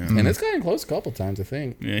 Yeah. and it's gotten close a couple times, I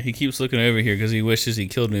think. Yeah, he keeps looking over here because he wishes he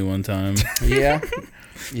killed me one time. Yeah,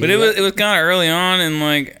 But it was kind of early on, and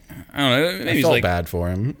like I don't know, maybe I he's felt like bad for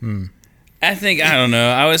him. I think I don't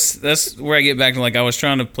know. That's where I get back to like I was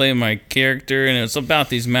trying to play my character, and it's about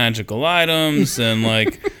these magical items, and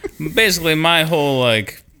like basically my whole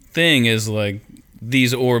like thing is like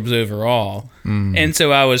these orbs overall. And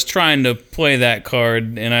so I was trying to play that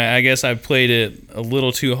card, and I guess I played it a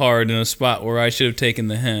little too hard in a spot where I should have taken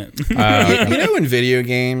the hint. You know, in video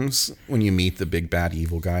games, when you meet the big bad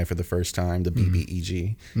evil guy for the first time, the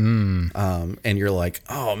BBEG, and you're like,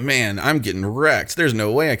 oh man, I'm getting wrecked. There's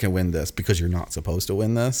no way I can win this, because you're not supposed to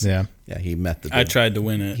win this. Yeah. Yeah, he met the big, I tried to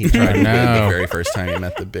win it. he tried to win No. the very first time he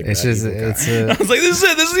met the big It's bad just evil guy. it's I was like, this is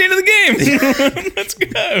it. This is the end of the game. Let's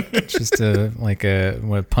go. just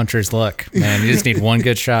a puncher's luck, man. You just need one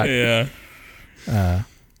good shot. Yeah.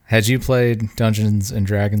 Had you played Dungeons and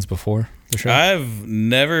Dragons before the show? I've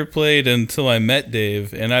never played until I met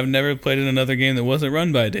Dave, and I've never played in another game that wasn't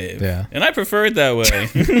run by Dave. Yeah. And I prefer it that way.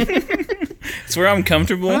 It's where I'm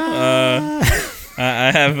comfortable.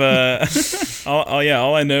 I have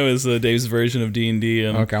all I know is Dave's version of D&D,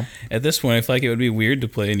 and Okay. at this point I feel like it would be weird to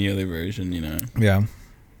play any other version, Yeah.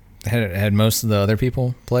 Had most of the other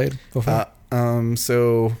people played before?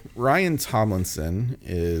 So Ryan Tomlinson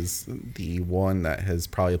is the one that has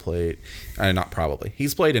probably played, not probably,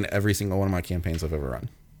 he's played in every single one of my campaigns I've ever run.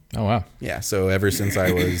 Oh, wow. Yeah, so ever since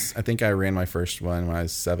I think I ran my first one when I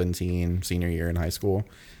was 17, senior year in high school,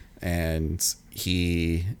 and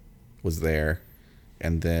he was there.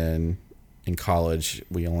 And then in college,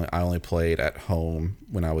 I only played at home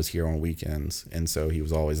when I was here on weekends, and so he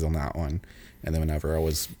was always on that one. And then whenever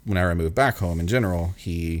I moved back home in general,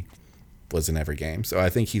 he was in every game. So I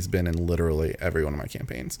think he's been in literally every one of my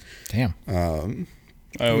campaigns. Damn.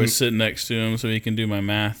 I always sit next to him so he can do my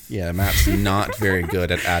math. Yeah, Matt's not very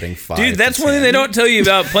good at adding 5. Dude, that's to one thing 10. they don't tell you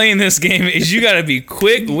about playing this game is you got to be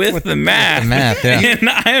quick with the math. The math, yeah. And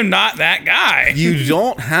I am not that guy. You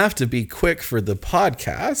don't have to be quick for the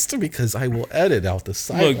podcast, because I will edit out the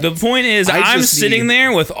silence. Look, the point is, I'm just sitting need-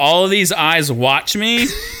 there with all of these eyes watch me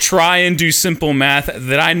try and do simple math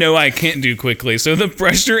that I know I can't do quickly. So the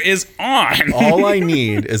pressure is on. All I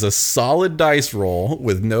need is a solid dice roll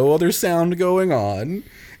with no other sound going on,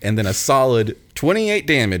 and then a solid 28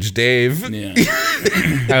 damage, Dave. Yeah.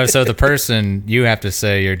 Oh, so the person, you have to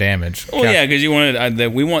say your damage. Oh yeah, because you wanted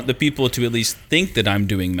that we want the people to at least think that I'm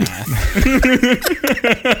doing math.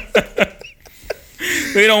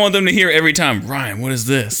 We don't want them to hear every time, Ryan, what is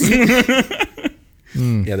this?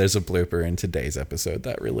 Yeah, there's a blooper in today's episode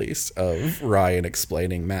that released of Ryan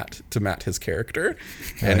explaining to Matt his character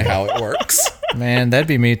and how it works. Man, that'd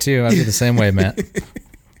be me too. I'd be the same way, Matt.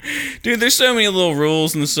 Dude, there's so many little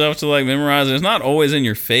rules and stuff to like memorize. It's not always in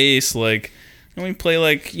your face. Like, we play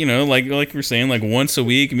like, you know, like we're saying, like once a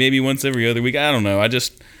week, maybe once every other week. I don't know.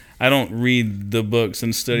 I don't read the books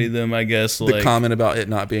and study them, I guess. The comment about it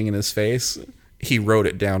not being in his face, he wrote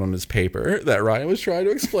it down on his paper that Ryan was trying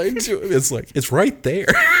to explain to him. It's like, it's right there.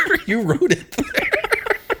 You wrote it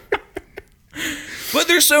there. But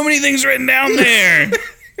there's so many things written down there.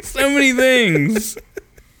 So many things.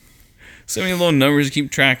 So many little numbers to keep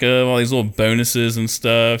track of, all these little bonuses and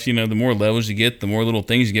stuff. You know, the more levels you get, the more little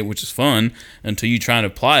things you get, which is fun until you try to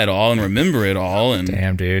apply it all and remember it all. And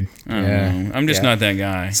Damn, dude. I don't know. I'm just not that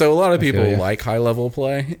guy. So a lot of people feel ya. like high level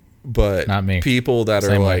play, but Not me. people that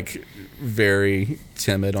Same are way. like very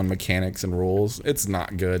timid on mechanics and rules, it's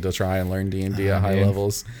not good to try and learn D&D at high dude.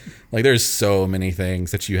 levels. Like there's so many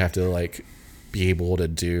things that you have to like be able to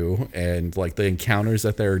do, and like the encounters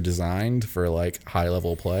that they're designed for like high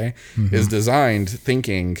level play is designed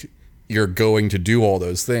thinking you're going to do all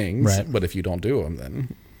those things, Right. but if you don't do them,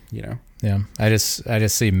 then you know. Yeah, I just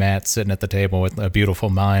see Matt sitting at the table with a beautiful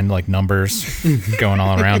mind, like numbers going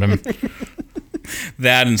all around him.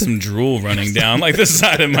 That and some drool running down like the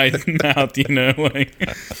side of my mouth, you know, like.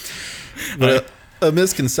 But a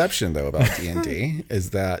misconception though about D&D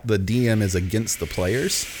is that the DM is against the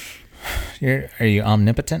players. Are you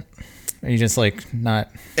omnipotent? Are you just like not?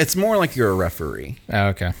 It's more like you're a referee. Oh,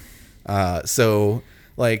 okay. So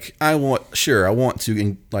like I want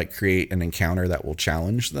to like create an encounter that will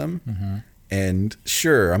challenge them, and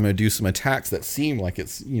sure, I'm going to do some attacks that seem like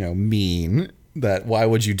it's, you know, mean. That why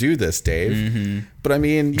would you do this, Dave? But I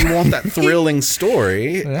mean, you want that thrilling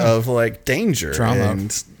story of like danger Drama.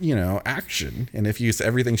 and, you know, action. And if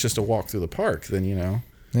everything's just a walk through the park, then, you know,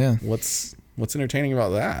 Yeah, what's entertaining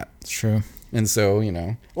about that? it's true. And so, you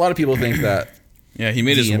know, a lot of people think that Yeah, he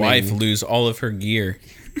made his DMing. wife lose all of her gear.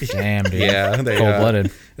 Damn, dude. yeah, they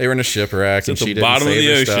Cold-blooded. They were in a shipwreck and at the she didn't bottom of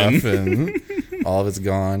save the her ocean. stuff, and all of it's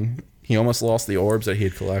gone. He almost lost the orbs that he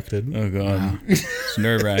had collected. Oh, God. It's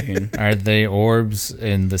nerve-wracking. Are they orbs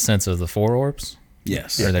in the sense of the 4 orbs?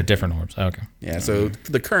 Yes. Or are they different orbs? Okay. Yeah, so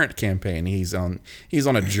the current campaign, he's on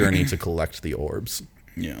a journey to collect the orbs.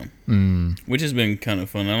 Yeah. Which has been kind of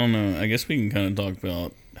fun. I don't know. I guess we can kind of talk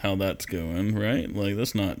about how that's going, right? Like,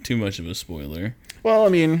 that's not too much of a spoiler. Well, I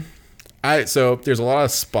mean, so there's a lot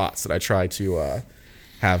of spots that I try to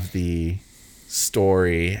have the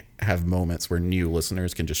story have moments where new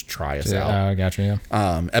listeners can just try us out. I gotcha.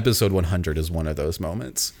 Yeah. Episode 100 is one of those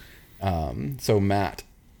moments. So Matt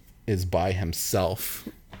is by himself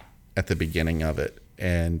at the beginning of it,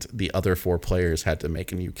 and the other 4 players had to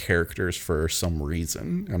make new characters for some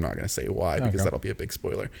reason. I'm not going to say why because that'll be a big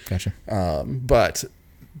spoiler. Gotcha. But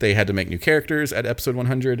they had to make new characters at episode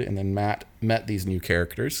 100, and then Matt met these new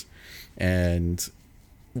characters, and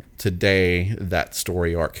today that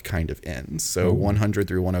story arc kind of ends. So 100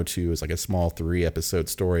 through 102 is like a small 3-episode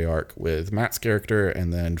story arc with Matt's character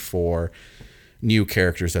and then 4 new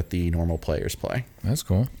characters that the normal players play. That's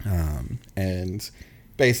cool. And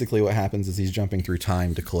basically what happens is he's jumping through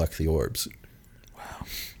time to collect the orbs.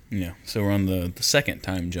 Yeah. So we're on the second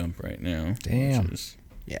time jump right now. Damn. which is-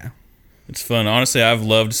 Yeah. It's fun. Honestly, I've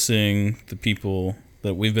loved seeing the people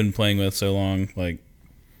that we've been playing with so long, like,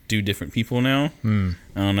 do different people now. I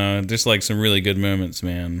don't know. There's like some really good moments,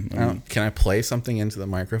 man. Can I play something into the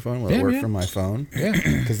microphone? Will it Yeah, work man. from my phone? Yeah.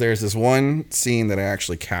 Because there's this one scene that I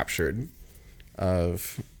actually captured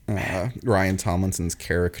of Ryan Tomlinson's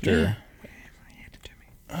character.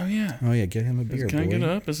 Oh, yeah. Oh yeah, get him a beer. Can I boy. get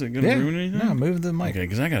up? Is it going to Yeah. ruin anything? No, move the mic. Okay,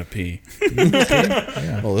 because I got to pee.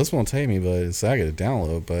 Well, this won't take me, but I got to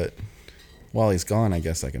download. But while he's gone, I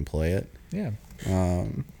guess I can play it. Yeah.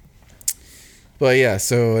 But yeah,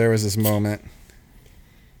 so there was this moment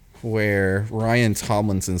where Ryan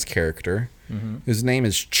Tomlinson's character, whose name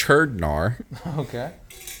is Churdnar, Okay.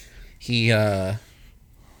 he's a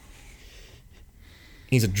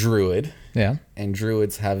druid, Yeah. and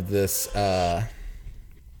druids have this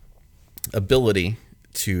ability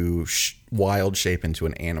to wild shape into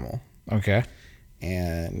an animal. Okay.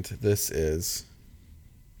 And this is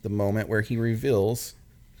the moment where he reveals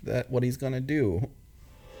that what he's going to do.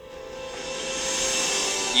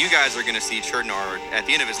 You guys are going to see Churdnar, at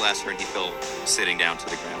the end of his last turn, he fell sitting down to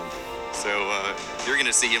the ground. So you're going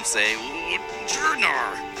to see him say, "Ooh,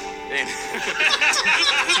 Churdnar!" And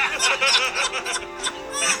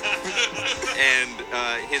And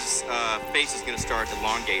his face is going to start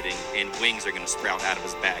elongating, and wings are going to sprout out of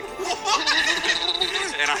his back.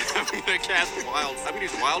 And I'm going to cast wild. I'm going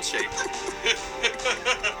to use wild shape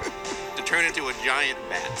to turn into a giant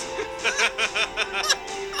bat.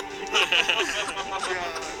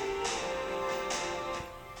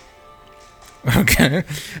 Okay.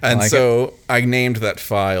 And like so I named that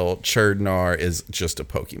file Churdnar is just a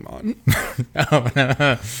Pokemon.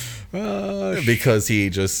 Because he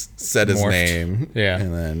just said his Morphed. name. Yeah.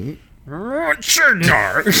 And then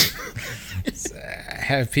Churdnar.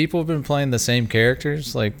 Have people been playing the same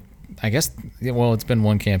characters? Like, I guess, well, it's been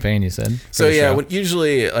one campaign, you said. for So the yeah, show.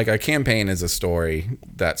 usually like a campaign is a story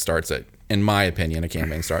that starts at, in my opinion, a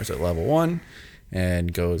campaign starts at level 1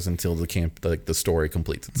 and goes until the story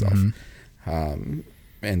completes itself.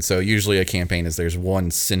 And so usually a campaign is there's one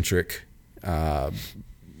centric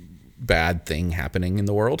bad thing happening in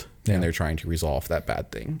the world, Yeah. and they're trying to resolve that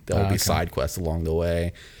bad thing. There'll be okay. side quests along the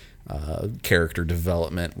way, character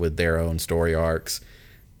development with their own story arcs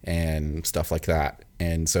and stuff like that.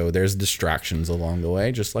 And so there's distractions along the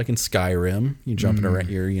way, just like in Skyrim. You jumping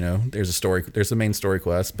around, there's a story, there's the main story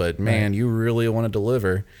quest, but man, you really want to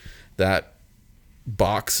deliver that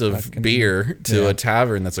box of beer to a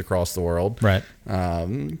tavern that's across the world, Right.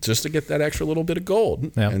 just to get that extra little bit of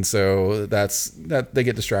gold. Yeah. And so that they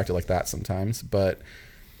get distracted like that sometimes. But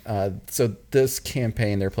so this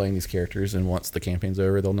campaign, they're playing these characters, and once the campaign's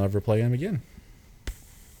over, they'll never play them again.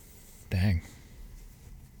 Dang.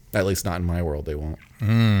 At least not in my world, they won't.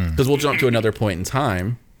 Because we'll jump to another point in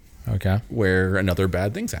time Okay. where another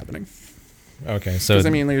bad thing's happening. Okay. So, Because I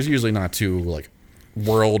mean, there's usually not two like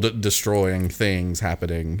world-destroying things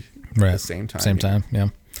happening right. at the same time. Same time. Yeah.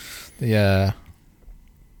 Yeah.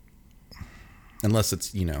 Unless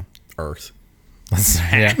it's Earth.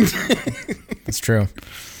 Yeah. That's true.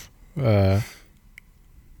 What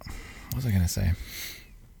was I gonna say?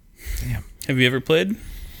 Damn. Have you ever played?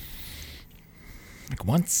 Like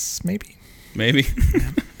once, maybe. Maybe.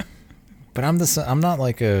 But I'm not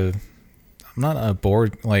a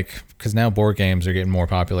board, like, because now board games are getting more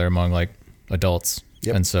popular among like adults.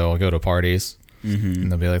 Yep. And so I'll go to parties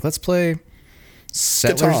and they'll be like, let's play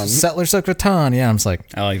Settlers of Catan. Yeah. I'm just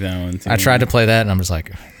like, I like that one too. I tried to play that and I'm just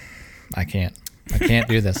like, I can't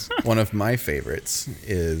do this. One of my favorites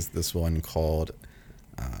is this one called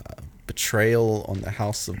Betrayal on the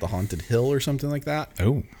House of the Haunted Hill or something like that.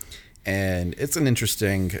 Oh, And it's an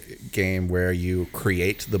interesting game where you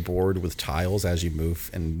create the board with tiles as you move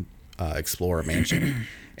and explore a mansion.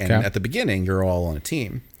 And Okay. at the beginning, you're all on a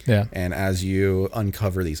team. yeah. And as you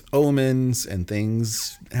uncover these omens and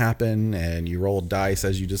things happen, and you roll dice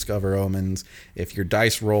as you discover omens, if your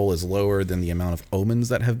dice roll is lower than the amount of omens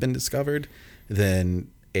that have been discovered, then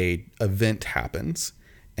a event happens.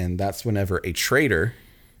 And that's whenever a traitor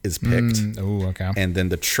is picked. Oh, okay. And then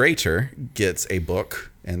the traitor gets a book,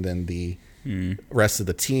 and then the rest of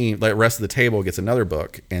the team, like rest of the table, gets another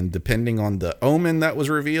book. And depending on the omen that was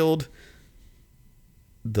revealed,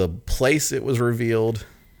 the place it was revealed,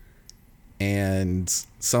 and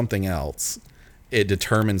something else, it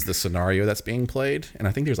determines the scenario that's being played. And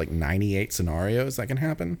I think there's like 98 scenarios that can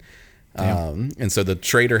happen. And so the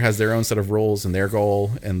traitor has their own set of rules and their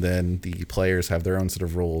goal, and then the players have their own set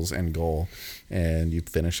of rules and goal, and you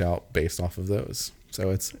finish out based off of those. So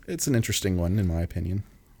it's an interesting one in my opinion.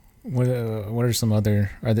 What are some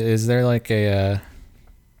other? Is there like a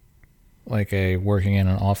working in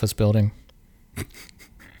an office building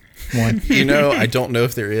one? I don't know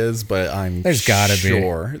if there is, but I'm There's gotta be.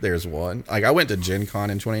 sure there's one. Like I went to Gen Con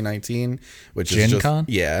in 2019, which Gen is just Con?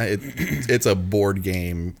 yeah, it's a board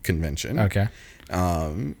game convention. Okay.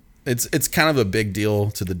 It's kind of a big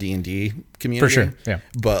deal to the D&D community. For sure, yeah.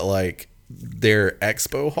 But like their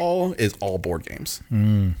expo hall is all board games.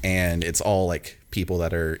 And it's all like people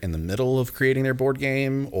that are in the middle of creating their board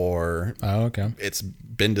game, or Oh, okay. it's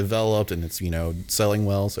been developed and it's selling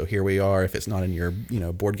well, so here we are. If it's not in your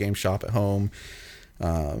board game shop at home,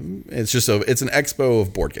 it's an expo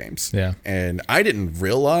of board games. Yeah. And I didn't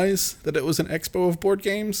realize that it was an expo of board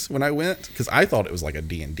games when I went, because I thought it was like a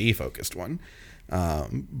D&D focused one.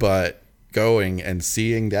 But going and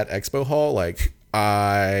seeing that expo hall, like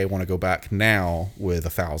I want to go back now with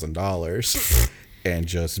 $1,000 and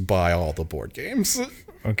just buy all the board games.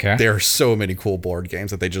 Okay. There are so many cool board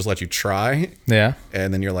games that they just let you try, Yeah.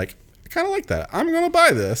 and then you're like, I kind of like that. I'm gonna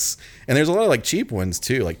buy this. And there's a lot of like cheap ones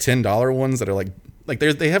too, like $10 ones that are like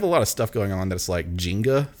they have a lot of stuff going on that's like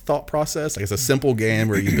Jenga thought process. Like it's a simple game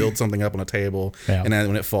where you build something up on a table, Yeah. and then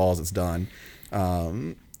when it falls, it's done.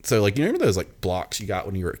 So like you remember those like blocks you got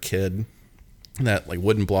when you were a kid, that like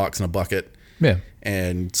wooden blocks in a bucket. Yeah.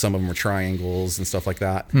 And some of them were triangles and stuff like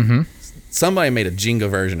that. Mm-hmm. Somebody made a Jenga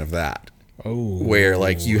version of that. Oh. Where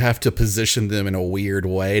like you have to position them in a weird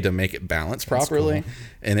way to make it balance properly. Cool.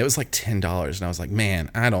 And it was like $10. And I was like, man,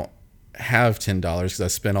 I don't have $10 because I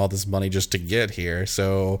spent all this money just to get here.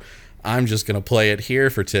 So I'm just going to play it here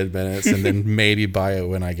for 10 minutes and then maybe buy it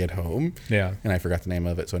when I get home. Yeah. And I forgot the name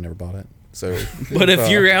of it, so I never bought it. So, But if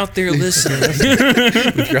you're out there listening,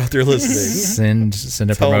 if you're out there listening, Send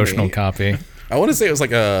a Tell promotional me. copy. I want to say it was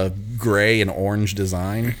like a gray and orange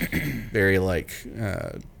design, very like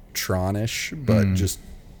Tronish, but just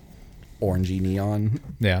orangey neon.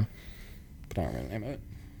 Yeah. But I don't remember the name of it.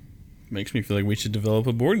 makes me feel like we should develop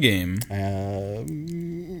a board game.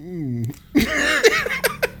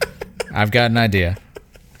 I've got an idea.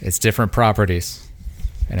 It's different properties,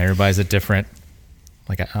 and everybody's a different.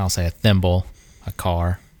 Like I'll say a thimble, a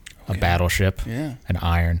car, a battleship, Yeah. an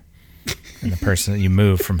iron, and the person that you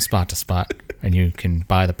move from spot to spot, and you can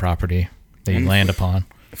buy the property that you land upon.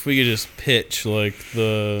 If we could just pitch like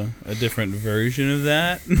a different version of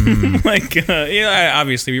that,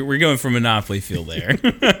 obviously we're going for Monopoly feel there.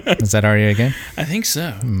 Is that already a game? I think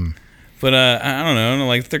so. But I don't know.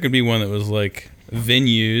 Like there could be one that was like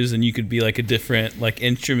venues, and you could be like a different like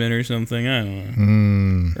instrument or something. I don't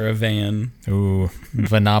know. Or a van. Ooh,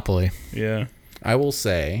 Monopoly. Yeah. I will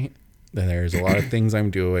say that there's a lot of things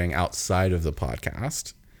I'm doing outside of the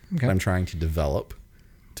podcast that I'm trying to develop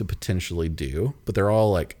to potentially do, but they're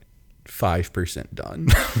all like 5% done.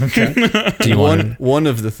 Do you want? One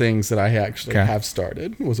of the things that I actually have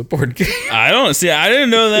started was a board game. I didn't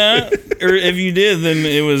know that. Or if you did, then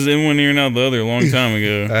it was in one ear and out the other a long time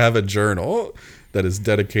ago. I have a journal that is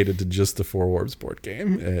dedicated to just the Four Orbs board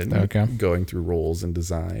game and going through rules and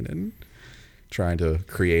design and trying to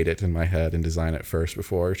create it in my head and design it first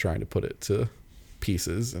before trying to put it to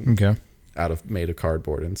pieces and made of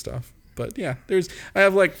cardboard and stuff. But yeah, I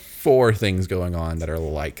have like 4 things going on that are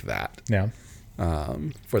like that. Yeah.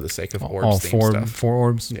 For the sake of orbs All stuff. four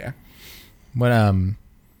orbs. Yeah. What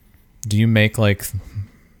do you make like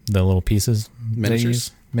the little pieces?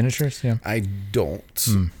 Miniatures? Miniatures, yeah. I don't.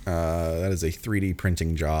 That is a 3D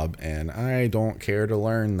printing job, and I don't care to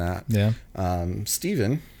learn that. Yeah.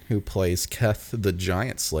 Steven, who plays Keth the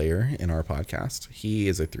Giant Slayer in our podcast, he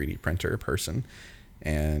is a 3D printer person,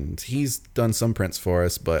 and he's done some prints for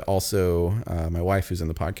us, but also my wife, who's in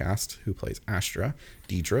the podcast, who plays Astra,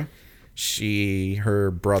 Deidre, her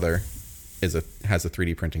brother has a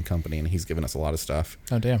 3D printing company, and he's given us a lot of stuff.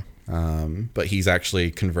 Oh, damn. But he's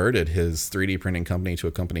actually converted his 3D printing company to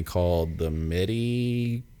a company called the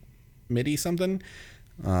MIDI something.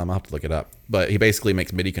 I'll have to look it up. But he basically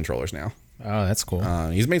makes MIDI controllers now. Oh, that's cool.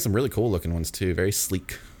 He's made some really cool looking ones too. Very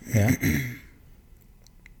sleek. Yeah.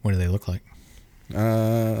 What do they look like?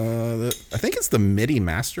 I think it's the MIDI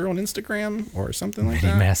Master on Instagram or something like MIDI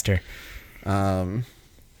that. Master.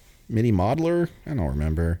 MIDI Modeler. I don't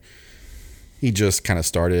remember. He just kind of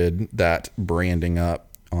started that branding up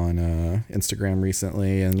on Instagram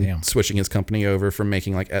recently and switching his company over from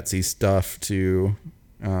making like Etsy stuff to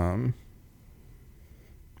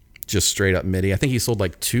just straight up MIDI. I think he sold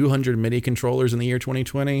like 200 MIDI controllers in the year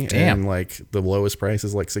 2020. Damn. And like the lowest price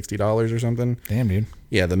is like $60 or something. Damn, dude.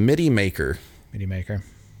 Yeah, the MIDI Maker. MIDI Maker.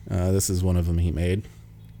 This is one of them he made.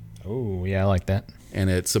 Oh, yeah, I like that. And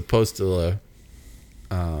it's supposed to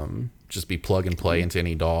just be plug and play into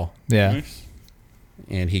any DAW. Yeah. Nice.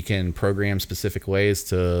 And he can program specific ways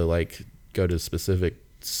to like go to specific,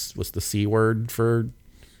 what's the C word for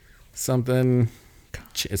something?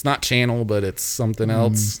 It's not channel, but it's something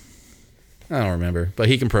else. I don't remember, but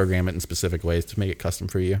he can program it in specific ways to make it custom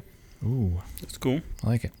for you. Ooh, That's cool. I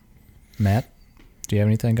like it. Matt, do you have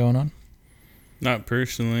anything going on? Not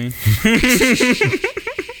personally.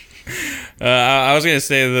 I was going to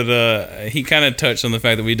say that he kind of touched on the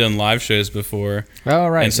fact that we'd done live shows before. Oh,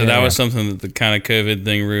 right. And so that was something that the kind of COVID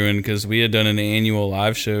thing ruined because we had done an annual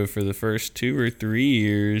live show for the first 2 or 3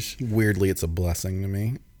 years. Weirdly, it's a blessing to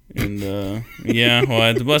me. And yeah, well,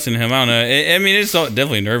 it's a blessing to him. I don't know. It's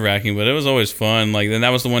definitely nerve-wracking, but it was always fun. Like, then that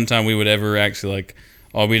was the one time we would ever actually like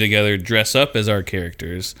all be together, dress up as our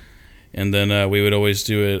characters. And then we would always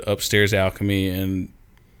do it upstairs Alchemy and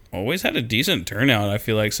always had a decent turnout, I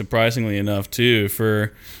feel like, surprisingly enough, too,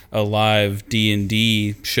 for a live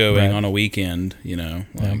D&D showing on a weekend, you know.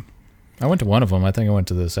 Like, Yeah. I went to one of them. I think I went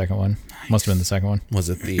to the second one. Must have been the second one. Was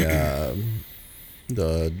it the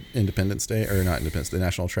Independence Day, or not Independence Day,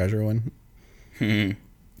 National Treasure one?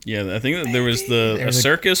 yeah, I think that there was a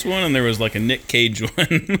circus one and there was like a Nick Cage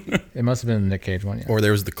one. It must have been the Nick Cage one, yeah. Or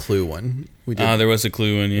there was the Clue one. We did, There was a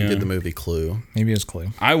Clue one, yeah. we did the movie Clue. Maybe it was Clue.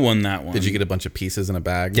 I won that one. Did you get a bunch of pieces in a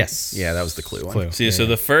bag? Yes. Yeah, that was the Clue one. Clue. See, Yeah, so yeah.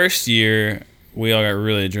 the first year, we all got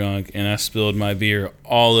really drunk, and I spilled my beer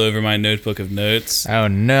all over my notebook of notes. Oh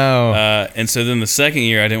no! And so then the second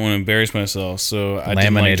year, I didn't want to embarrass myself, so I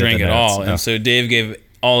didn't Laminated drink the at all. notes. Oh. And so Dave gave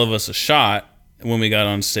all of us a shot when we got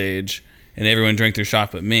on stage, and everyone drank their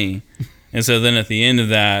shot but me. And so then at the end of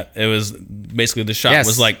that, it was basically the shot Yes.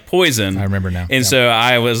 was like poison. I remember now. And Yeah. so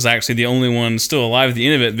I was actually the only one still alive at the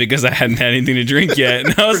end of it because I hadn't had anything to drink yet.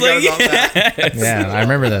 And I was like, yes. Yeah, I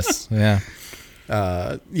remember this. Yeah.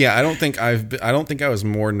 Yeah, I don't think I was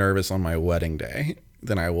more nervous on my wedding day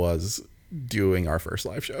than I was doing our first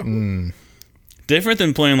live show. Different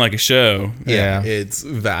than playing like a show. Yeah. It's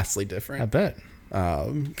vastly I different. bet.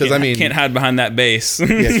 Because I mean, Can't hide behind that bass. yeah,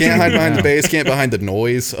 can't hide behind the bass, can't behind the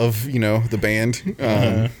noise of the band.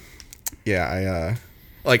 Yeah,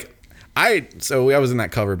 I was in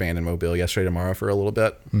that cover band in Mobile Yesterday Tomorrow for a little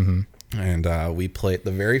bit, and we played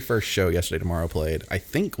the very first show Yesterday Tomorrow played. I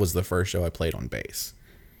think was the first show I played on bass.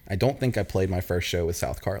 I don't think I played my first show with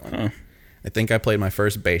South Carolina. I think I played my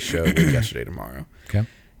first bass show with Yesterday Tomorrow. Okay.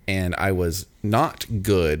 And I was not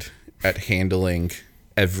good at handling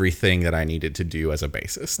everything that I needed to do as a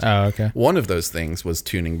bassist. Oh, okay. One of those things was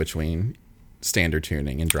tuning between standard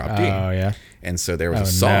tuning and drop D. Oh, yeah. And so there was a Oh,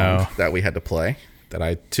 song no. that we had to play that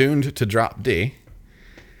I tuned to drop D.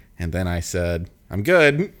 And then I said, I'm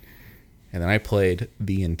good. And then I played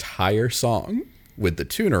the entire song with the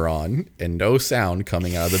tuner on and no sound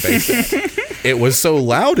coming out of the bass. It was so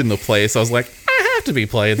loud in the place, I was like, I have to be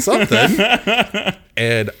playing something.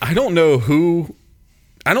 And I don't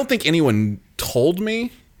think anyone told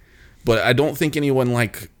me, but I don't think anyone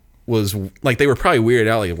was they were probably weirded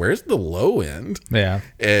out, like, where's the low end? Yeah.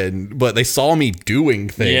 But they saw me doing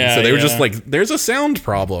things, Yeah, so they were yeah. just like, there's a sound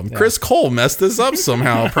problem. Chris Cole messed this up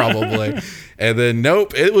somehow, probably. And then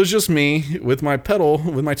nope, it was just me with my pedal,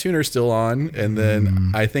 with my tuner still on. And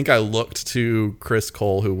then I think I looked to Chris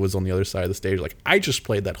Cole, who was on the other side of the stage, like, I just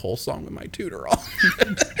played that whole song with my tuner on.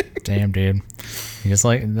 Damn, dude. You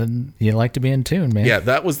like to be in tune, man. Yeah,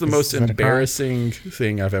 that was the most that a crime? embarrassing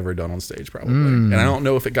thing I've ever done on stage, probably. And I don't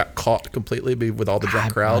know if it got caught completely with all the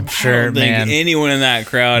drunk crowd. I Sure, don't think man. anyone in that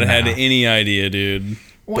crowd had any idea, dude.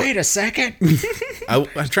 Wait a second. I'm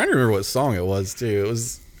trying to remember what song it was too.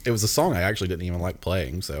 It was a song I actually didn't even like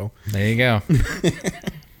playing. So There you go.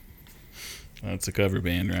 That's a cover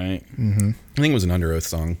band, right? I think it was an Under Oath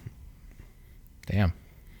song. Damn.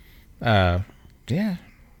 Yeah.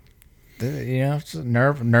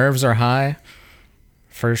 Nerves are high.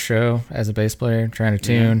 First show as a bass player, trying to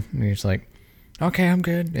tune, and you're just like, okay, I'm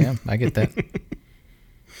good. Yeah, I get that.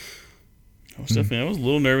 I was a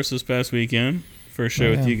little nervous this past weekend. First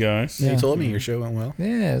show with you guys. Yeah. You told me your show went well.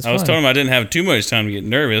 Yeah, it's I was fun. telling him I didn't have too much time to get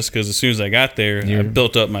nervous because as soon as I got there, I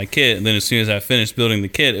built up my kit, and then as soon as I finished building the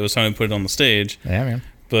kit, it was time to put it on the stage. Yeah, man.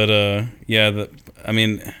 But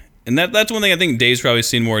and that's one thing I think Dave's probably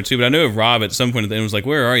seen more too. But I know of Rob at some point at the end was like,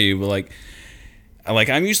 "Where are you?" But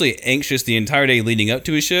I'm usually anxious the entire day leading up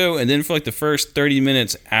to a show, and then for like the first 30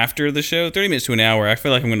 minutes after the show, 30 minutes to an hour, I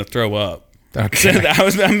feel like I'm going to throw up. Okay.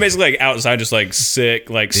 So I'm basically like outside, just like sick,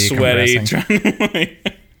 like sweaty, trying to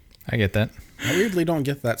I get that. I weirdly don't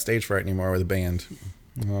get that stage fright anymore with a band.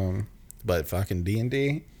 But fucking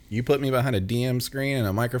D&D, you put me behind a DM screen and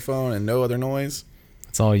a microphone and no other noise.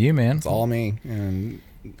 It's all you, man. It's all me, and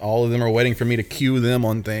all of them are waiting for me to cue them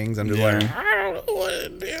on things. I'm just like, I don't know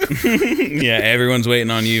what to do. Yeah, everyone's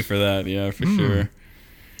waiting on you for that. Yeah, for sure.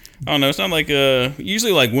 I don't know. It's not like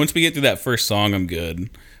usually like once we get through that first song, I'm good.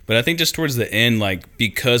 But I think just towards the end, like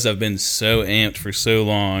because I've been so amped for so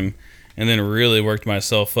long, and then really worked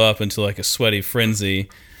myself up into like a sweaty frenzy,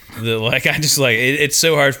 that like I just like it's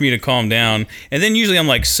so hard for me to calm down. And then usually I'm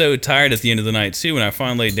like so tired at the end of the night too when I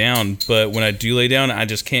finally lay down. But when I do lay down, I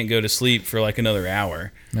just can't go to sleep for like another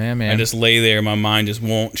hour. Yeah, man. I just lay there, my mind just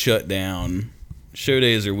won't shut down. Show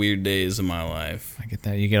days are weird days in my life. I get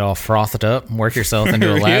that. You get all frothed up, work yourself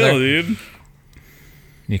into a lather. Yeah, dude.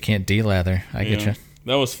 You can't de-lather. I get you.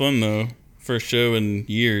 That was fun though. First show in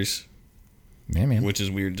years, Yeah, man. which is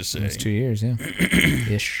weird to say. It's 2 years, yeah.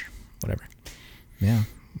 Ish. Whatever. Yeah.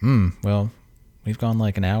 Well, we've gone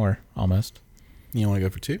like an hour almost. You want to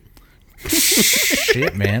go for 2?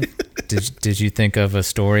 Shit, man. Did you think of a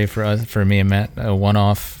story for me and Matt? A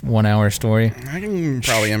one-off 1 hour story? I can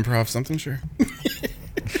probably improv something, sure.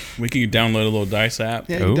 We could download a little dice app.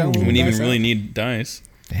 Yeah, Ooh. you download We wouldn't even Dice really app. need dice.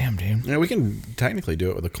 Damn, dude. Yeah, we can technically do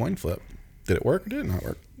it with a coin flip. Did it work or did it not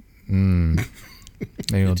work? Maybe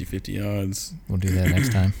 50-50 odds. we'll do that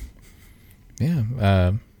next time.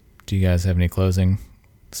 Yeah. Do you guys have any closing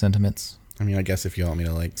sentiments? I mean, I guess if you want me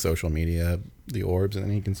to like social media the Orbs, and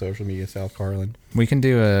then you can social media South Carlin.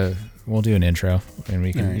 We'll do an intro, and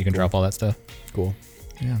you can Alright, drop cool. all that stuff. Cool.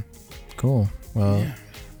 Yeah. Cool. Well,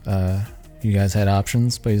 you guys had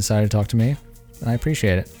options, but you decided to talk to me, and I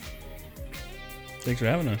appreciate it. Thanks for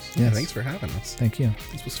having us. Yeah, Yes. thanks for having us. Thank you.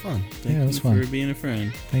 This was fun. Thank it was you fun. for being a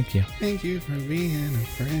friend. Thank you. Thank you for being a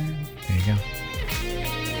friend. There you go.